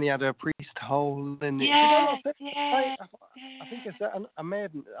 Yeah, and he had a priest hole in it. Yeah, I think I said, I may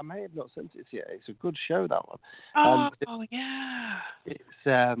have not sent it to you. It's a good show, that one. Yeah. It's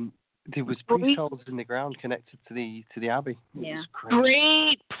there was priest holes in the ground connected to the abbey. It was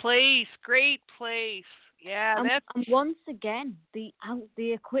great place. Yeah, and once again the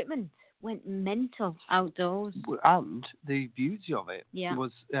equipment went mental outdoors. And the beauty of it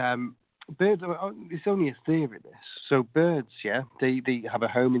was. Birds, it's only a theory, this. So birds, they have a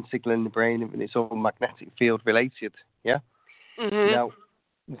homing signal in the brain, and it's all magnetic field related, Mm-hmm. Now,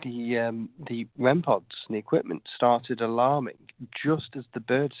 the REM pods and the equipment started alarming just as the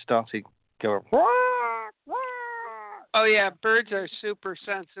birds started going. Oh yeah, birds are super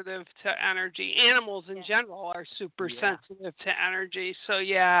sensitive to energy. Animals in general are super sensitive to energy. So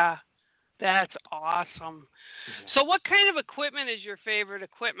that's awesome. Yeah. So what kind of equipment is your favorite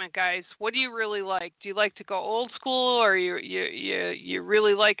equipment, guys? What do you really like? Do you like to go old school, or you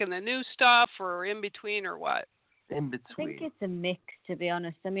really liking the new stuff, or in between, or what? In between. I think it's a mix, to be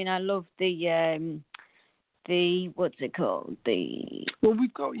honest. I mean, I love the what's it called? Well,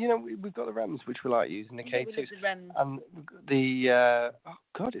 we've got the REMs, which we like using, the K2s, the REMs. and the oh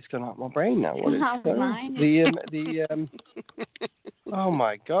god, it's gone out of my brain now. What is it? Oh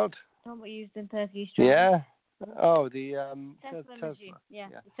my god. What we used in Turkey. Yeah. Oh, the Tesla machine. Yeah,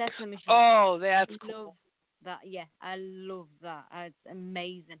 the Tesla machine. Oh, that's cool. Love that. Yeah, I love that. It's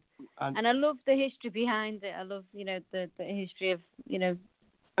amazing. And I love the history behind it. I love, the history of,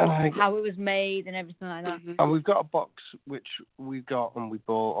 how it was made and everything like that. Mm-hmm. And we've got a box which we got and we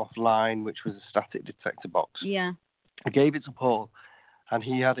bought offline, which was a static detector box. Yeah. I gave it to Paul, and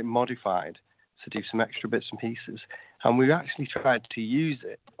he had it modified to do some extra bits and pieces. And we actually tried to use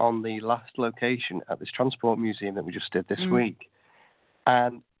it on the last location at this transport museum that we just did this week.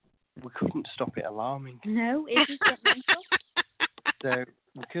 And we couldn't stop it alarming. No, it just got mental. So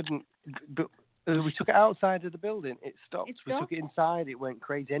we couldn't, but we took it outside of the building, it stopped. We took it inside, it went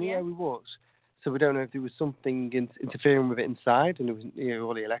crazy anywhere we was. So we don't know if there was something interfering with it inside, and it was,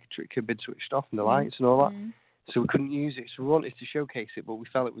 all the electric had been switched off and the lights and all that. So we couldn't use it. So we wanted to showcase it, but we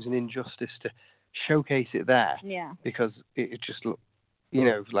felt it was an injustice to showcase it there. Yeah. Because it just looked,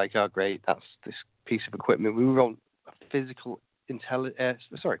 like, oh great, that's this piece of equipment. We were on a physical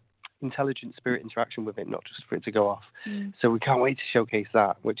intelligent spirit interaction with it, not just for it to go off. So we can't wait to showcase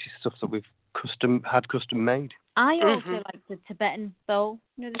that, which is stuff that we've custom made. I also like the Tibetan bowl.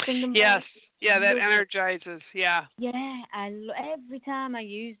 The singing bowl. Yes, yeah, that energizes. Yeah. Yeah, every time I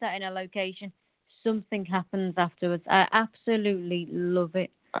use that in a location, something happens afterwards. I absolutely love it.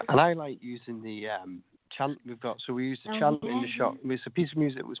 And I like using the chant we've got. So we use the chant in the shot. It's a piece of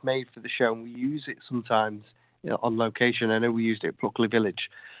music that was made for the show, and we use it sometimes on location. I know we used it at Pluckley Village,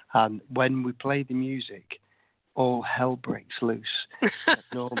 and when we play the music, all hell breaks loose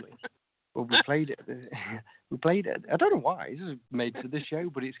normally. Well, we played it. I don't know why. This is made for this show,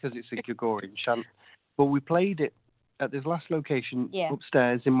 but it's because it's a Gregorian chant. But we played it at this last location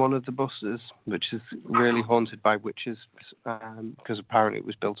upstairs in one of the buses, which is really haunted by witches, because apparently it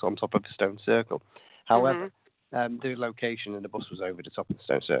was built on top of a stone circle. However, the location and the bus was over the top of the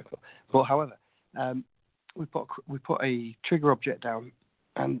stone circle. But however, we put a trigger object down,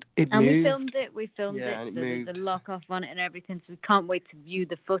 and it moved. We filmed it. And There's a lock off on it and everything, so we can't wait to view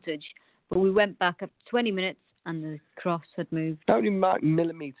the footage. But we went back after 20 minutes, and the cross had moved. Only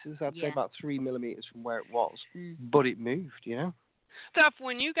millimeters, I'd say about 3 millimeters from where it was, but it moved, Stuff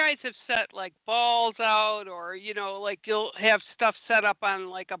when you guys have set like balls out, or like you'll have stuff set up on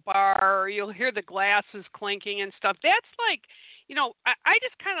like a bar, or you'll hear the glasses clinking and stuff. That's like, I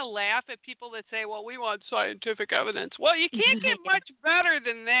just kind of laugh at people that say, well, we want scientific evidence. Well, you can't get much better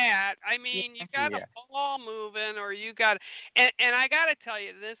than that. I mean, you got a ball moving, or you got, and I got to tell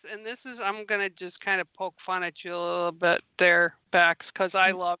you this, and this is, I'm going to just kind of poke fun at you a little bit there, Bex, because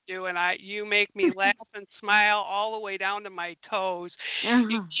I love you, and you make me laugh and smile all the way down to my toes. You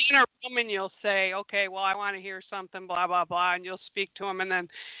get in a room and you'll say, okay, well, I want to hear something, blah, blah, blah, and you'll speak to them, and then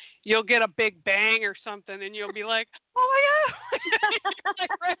you'll get a big bang or something, and you'll be like, oh my God, you're like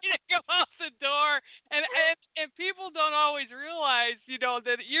ready to go out the door. And people don't always realize,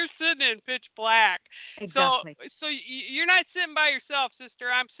 that you're sitting in pitch black. Exactly. So you're not sitting by yourself, sister.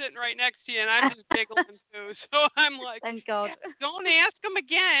 I'm sitting right next to you, and I'm just giggling too. So I'm like, thank God. Don't ask him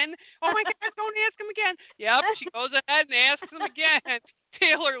again. Oh my God, don't ask him again. Yep, she goes ahead and asks him again.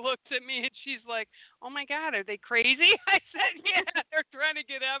 Taylor looks at me and she's like, oh my God, are they crazy? I said, yeah, they're trying to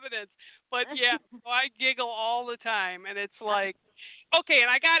get evidence. But yeah, so I giggle all the time. And it's like, okay, and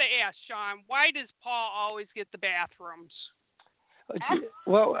I got to ask, Sean, why does Paul always get the bathrooms?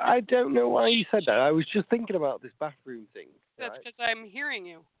 Well, I don't know why you said that. I was just thinking about this bathroom thing. That's because I'm hearing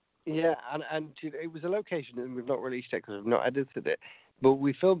you. Yeah, and it was a location, and we've not released it because we've not edited it. But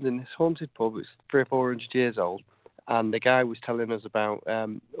we filmed in this haunted pub. It's 300 or 400 years old. And the guy was telling us about,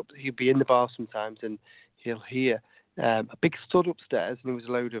 he'd be in the bar sometimes and he'll hear a big stud upstairs, and there was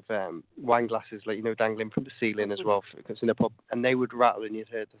a load of wine glasses, dangling from the ceiling as well, because in a pub, and they would rattle and you'd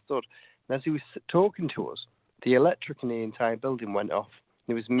hear the thud. And as he was talking to us, the electric in the entire building went off.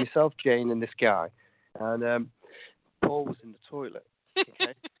 There was myself, Jane, and this guy, and Paul was in the toilet,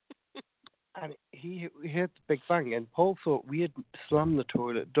 okay? And he heard the big bang, and Paul thought we had slammed the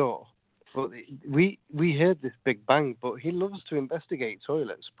toilet door. But we heard this big bang, but he loves to investigate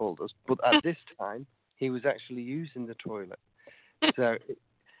toilets, Paul does. But at this time, he was actually using the toilet. So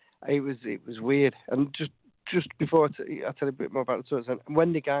it was weird. And just before I tell you a bit more about the toilets, and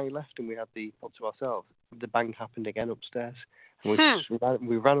when the guy left and we had the pub to ourselves, the bang happened again upstairs. And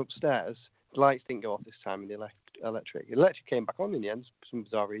we ran upstairs. The lights didn't go off this time, and the electric came back on in the end for some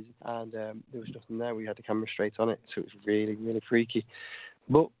bizarre reason. And there was nothing there. We had the camera straight on it, so it was really, really freaky.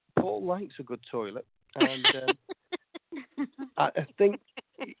 But Paul likes a good toilet, and I think,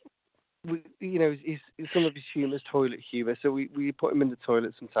 some of his humour is toilet humour, so we put him in the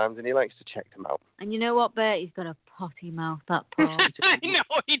toilet sometimes, and he likes to check them out. And you know what, Bert? He's got a potty mouth, that Paul. I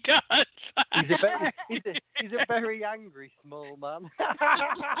know he does. He's a very angry small man.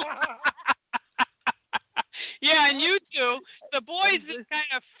 Yeah, and you two, the boys just kind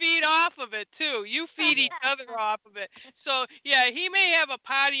of feed off of it too. You feed each other off of it. So yeah, he may have a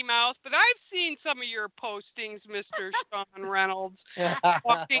potty mouth, but I've seen some of your postings, Mr. Sean Reynolds,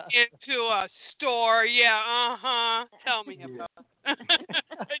 walking into a store. Yeah, tell me about it.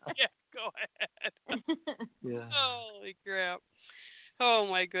 Yeah, go ahead. Yeah. Holy crap. Oh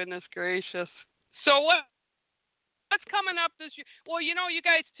my goodness gracious. So what's coming up this year? Well, you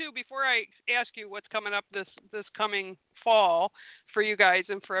guys too. Before I ask you what's coming up this coming fall for you guys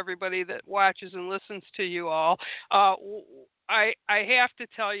and for everybody that watches and listens to you all, I have to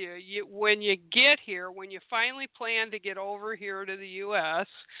tell you, when you get here, when you finally plan to get over here to the U.S.,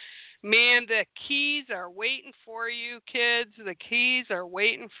 man, the keys are waiting for you, kids. The keys are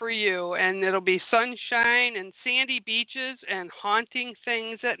waiting for you, and it'll be sunshine and sandy beaches and haunting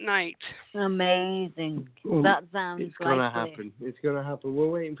things at night. Amazing. That sounds It's going to happen. It's going to happen. We're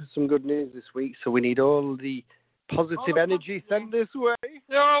waiting for some good news this week, so we need all the positive energy sent this way.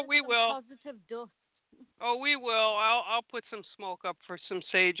 Oh, we will. Positive dust. Oh, we will. I'll put some smoke up for some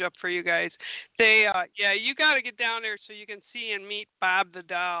sage up for you guys. You got to get down there so you can see and meet Bob the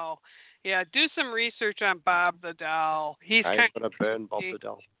Doll. Yeah, do some research on Bob the Doll. He's I'm going to burn Bob the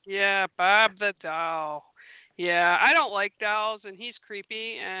Doll. Yeah, Bob the Doll. Yeah, I don't like dolls, and he's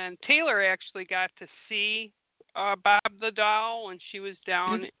creepy. And Taylor actually got to see Bob the Doll when she was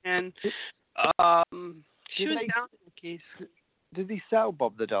down in down in the Keys. Did he sell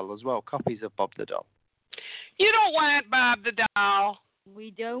Bob the Doll as well? Copies of Bob the Doll? You don't want Bob the Doll.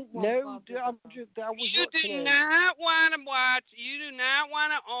 We don't want Bob the Doll. You do not want to watch. You do not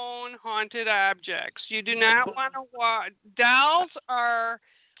want to own haunted objects. You do not want to watch. Dolls are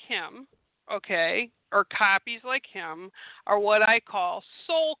him, okay, or copies like him, are what I call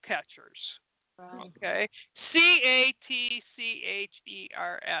soul catchers. Okay, CATCHERS.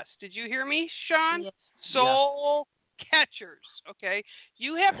 Did you hear me, Sean? Yes. Soul catchers. Okay,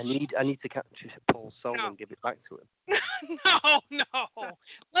 you have. I need to catch Paul's soul and give it back to him. No.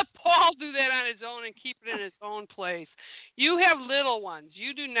 Let Paul do that on his own and keep it in his own place. You have little ones.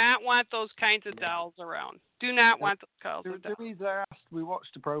 You do not want those kinds of dolls around. Do not want those kinds of dolls. The reason I asked, we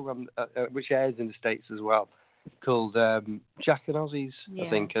watched a program which airs in the States as well, called Jack and Ozzy's, I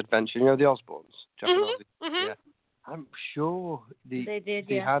think, Adventure. You know, the Osbournes. Jack and Ozzy. Mm-hmm. Yeah. I'm sure they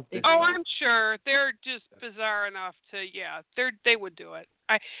had this. Oh, I'm sure. They're just bizarre enough to, they would do it.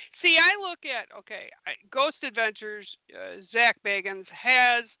 I look at, Ghost Adventures, Zach Bagans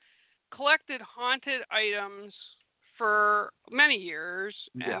has collected haunted items for many years.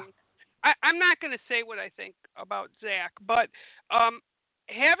 Yeah. And I'm not going to say what I think about Zach, but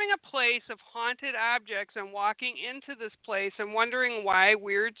having a place of haunted objects and walking into this place and wondering why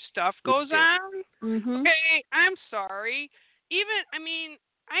weird stuff goes on. Mm-hmm. Okay, I'm sorry.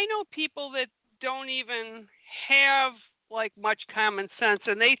 I know people that don't even have like much common sense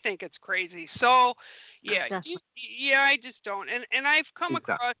and they think it's crazy. So, I just don't. And I've come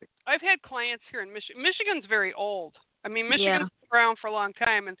across, I've had clients here in Michigan. Michigan's very old. Michigan's been around for a long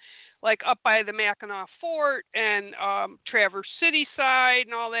time, and like up by the Mackinac Fort and Traverse City side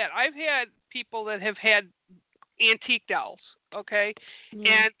and all that. I've had people that have had antique dolls, okay? Mm.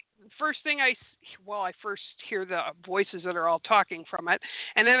 And first thing I first hear the voices that are all talking from it,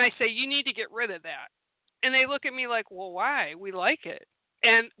 and then I say, you need to get rid of that. And they look at me like, well, why? We like it.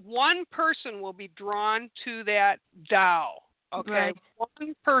 And one person will be drawn to that doll. Okay, right.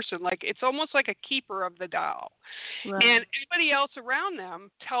 One person, like it's almost like a keeper of the doll, right. And everybody else around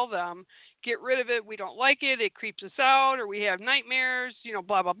them tell them, get rid of it. We don't like it. It creeps us out, or we have nightmares.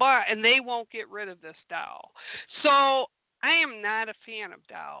 Blah blah blah, and they won't get rid of this doll. So I am not a fan of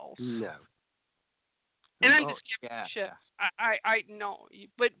dolls. No. And I'm just giving shit. I know,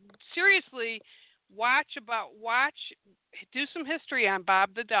 but seriously, do some history on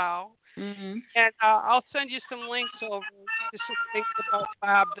Bob the Doll. Mm-hmm. And I'll send you some links over to some things about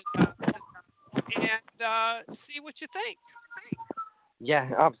Bob the Doll and see what you think. Yeah,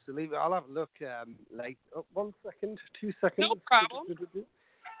 absolutely. I'll have a look later. 1 second, 2 seconds. No problem.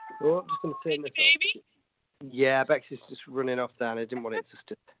 Oh, I'm just going to turn this baby? off. Yeah, Bex is just running off there, and I didn't want it just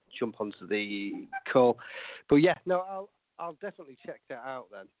to jump onto the call. But yeah, no, I'll definitely check that out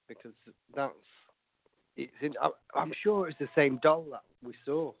then, because I'm sure it's the same doll that we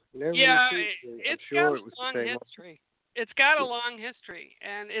saw. Yeah, it's got a long history. It's got a long history,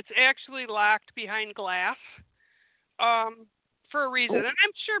 and it's actually locked behind glass for a reason. And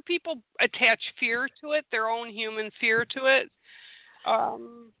I'm sure people attach fear to it, their own human fear to it.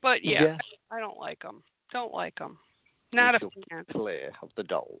 But I don't like them. Don't like them. Not a fan. Clear of the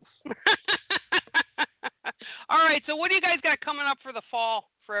dolls. All right, so what do you guys got coming up for the fall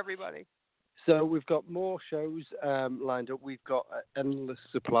for everybody? So we've got more shows lined up. We've got an endless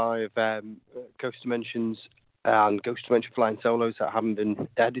supply of Ghost Dimensions and Ghost Dimension Flying Solos that haven't been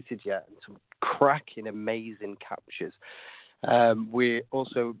edited yet, and some cracking, amazing captures. We're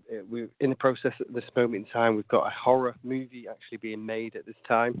in the process at this moment in time. We've got a horror movie actually being made at this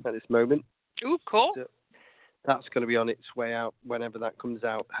moment. Ooh, cool. So that's going to be on its way out whenever that comes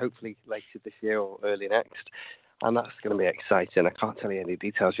out, hopefully later this year or early next. And that's going to be exciting. I can't tell you any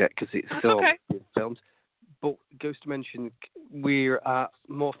details yet because it's still being filmed. But Ghost Dimension, we're at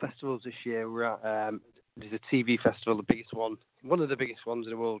more festivals this year. We're at there's a TV festival, the biggest one of the biggest ones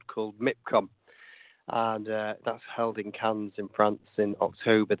in the world, called MIPCOM. And that's held in Cannes in France in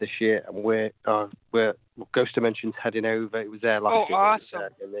October this year. And we're Ghost Dimension's heading over. It was there last year.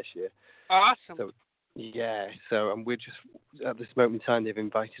 Awesome. And this year. Awesome. So, yeah. So, and we're just at this moment in time, they've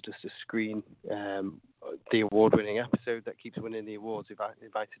invited us to screen the award-winning episode that keeps winning the awards. They've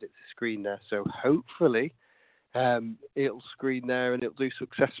invited it to screen there. So hopefully, it'll screen there and it'll do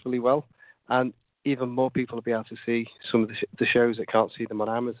successfully well. And even more people will be able to see some of the shows that can't see them on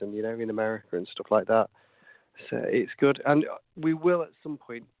Amazon, in America and stuff like that. So it's good. And we will at some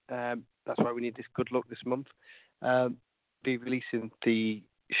point, that's why we need this good luck this month, be releasing the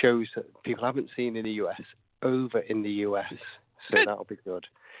shows that people haven't seen in the US over in the US. So that'll be good.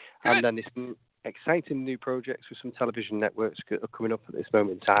 And then this exciting new projects with some television networks are coming up at this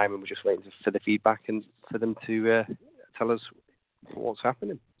moment in time, and we're just waiting for the feedback and for them to tell us what's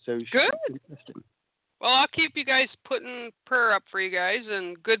happening. So good. Well, I'll keep you guys putting prayer up for you guys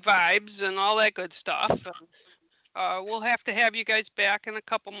and good vibes and all that good stuff. We'll have to have you guys back in a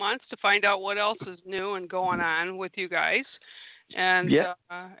couple months to find out what else is new and going on with you guys. And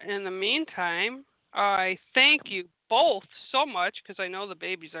in the meantime, I thank you both so much, because I know the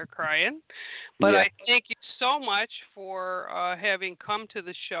babies are crying. But I thank you so much for having come to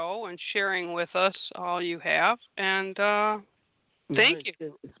the show and sharing with us all you have. And thank you.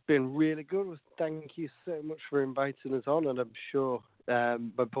 It's been really good. Thank you so much for inviting us on. And I'm sure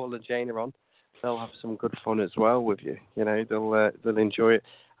when Paul and Jane are on, they'll have some good fun as well with you. They'll enjoy it.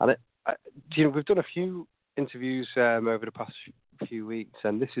 And we've done a few interviews over the past few weeks,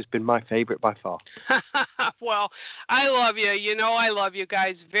 and this has been my favorite by far. Well, I love you. I love you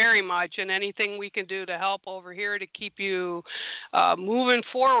guys very much, and anything we can do to help over here to keep you moving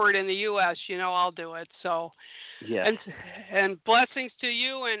forward in the U.S., I'll do it. So, and blessings to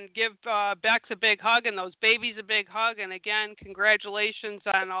you, and give Bex a big hug and those babies a big hug. And again, congratulations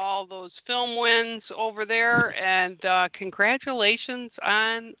on all those film wins over there, and congratulations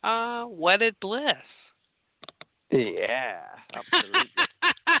on Wedded Bliss. Yeah, absolutely.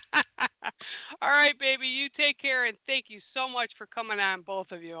 All right, baby, you take care, and thank you so much for coming on,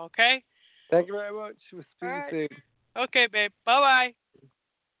 both of you, okay? Thank you very much. We'll see you soon. Okay, babe. Bye-bye.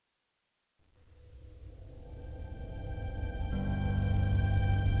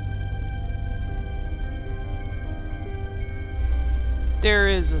 There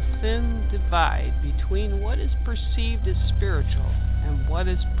is a thin divide between what is perceived as spiritual and what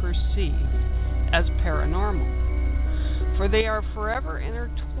is perceived as paranormal, for they are forever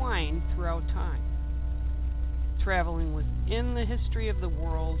intertwined throughout time. Traveling within the history of the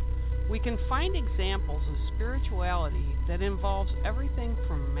world, we can find examples of spirituality that involves everything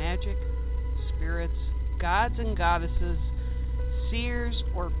from magic, spirits, gods and goddesses, seers,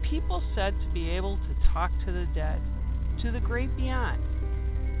 or people said to be able to talk to the dead, to the great beyond.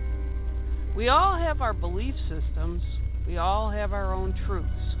 We all have our belief systems. We all have our own truths.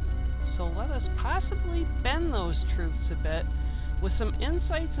 So let us possibly bend those truths a bit with some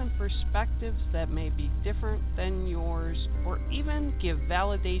insights and perspectives that may be different than yours, or even give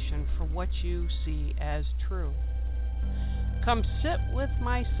validation for what you see as true. Come sit with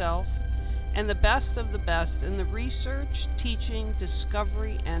myself and the best of the best in the research, teaching,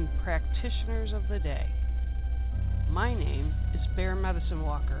 discovery, and practitioners of the day. My name is Bear Medicine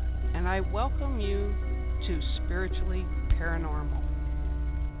Walker, and I welcome you to Spiritually Paranormal.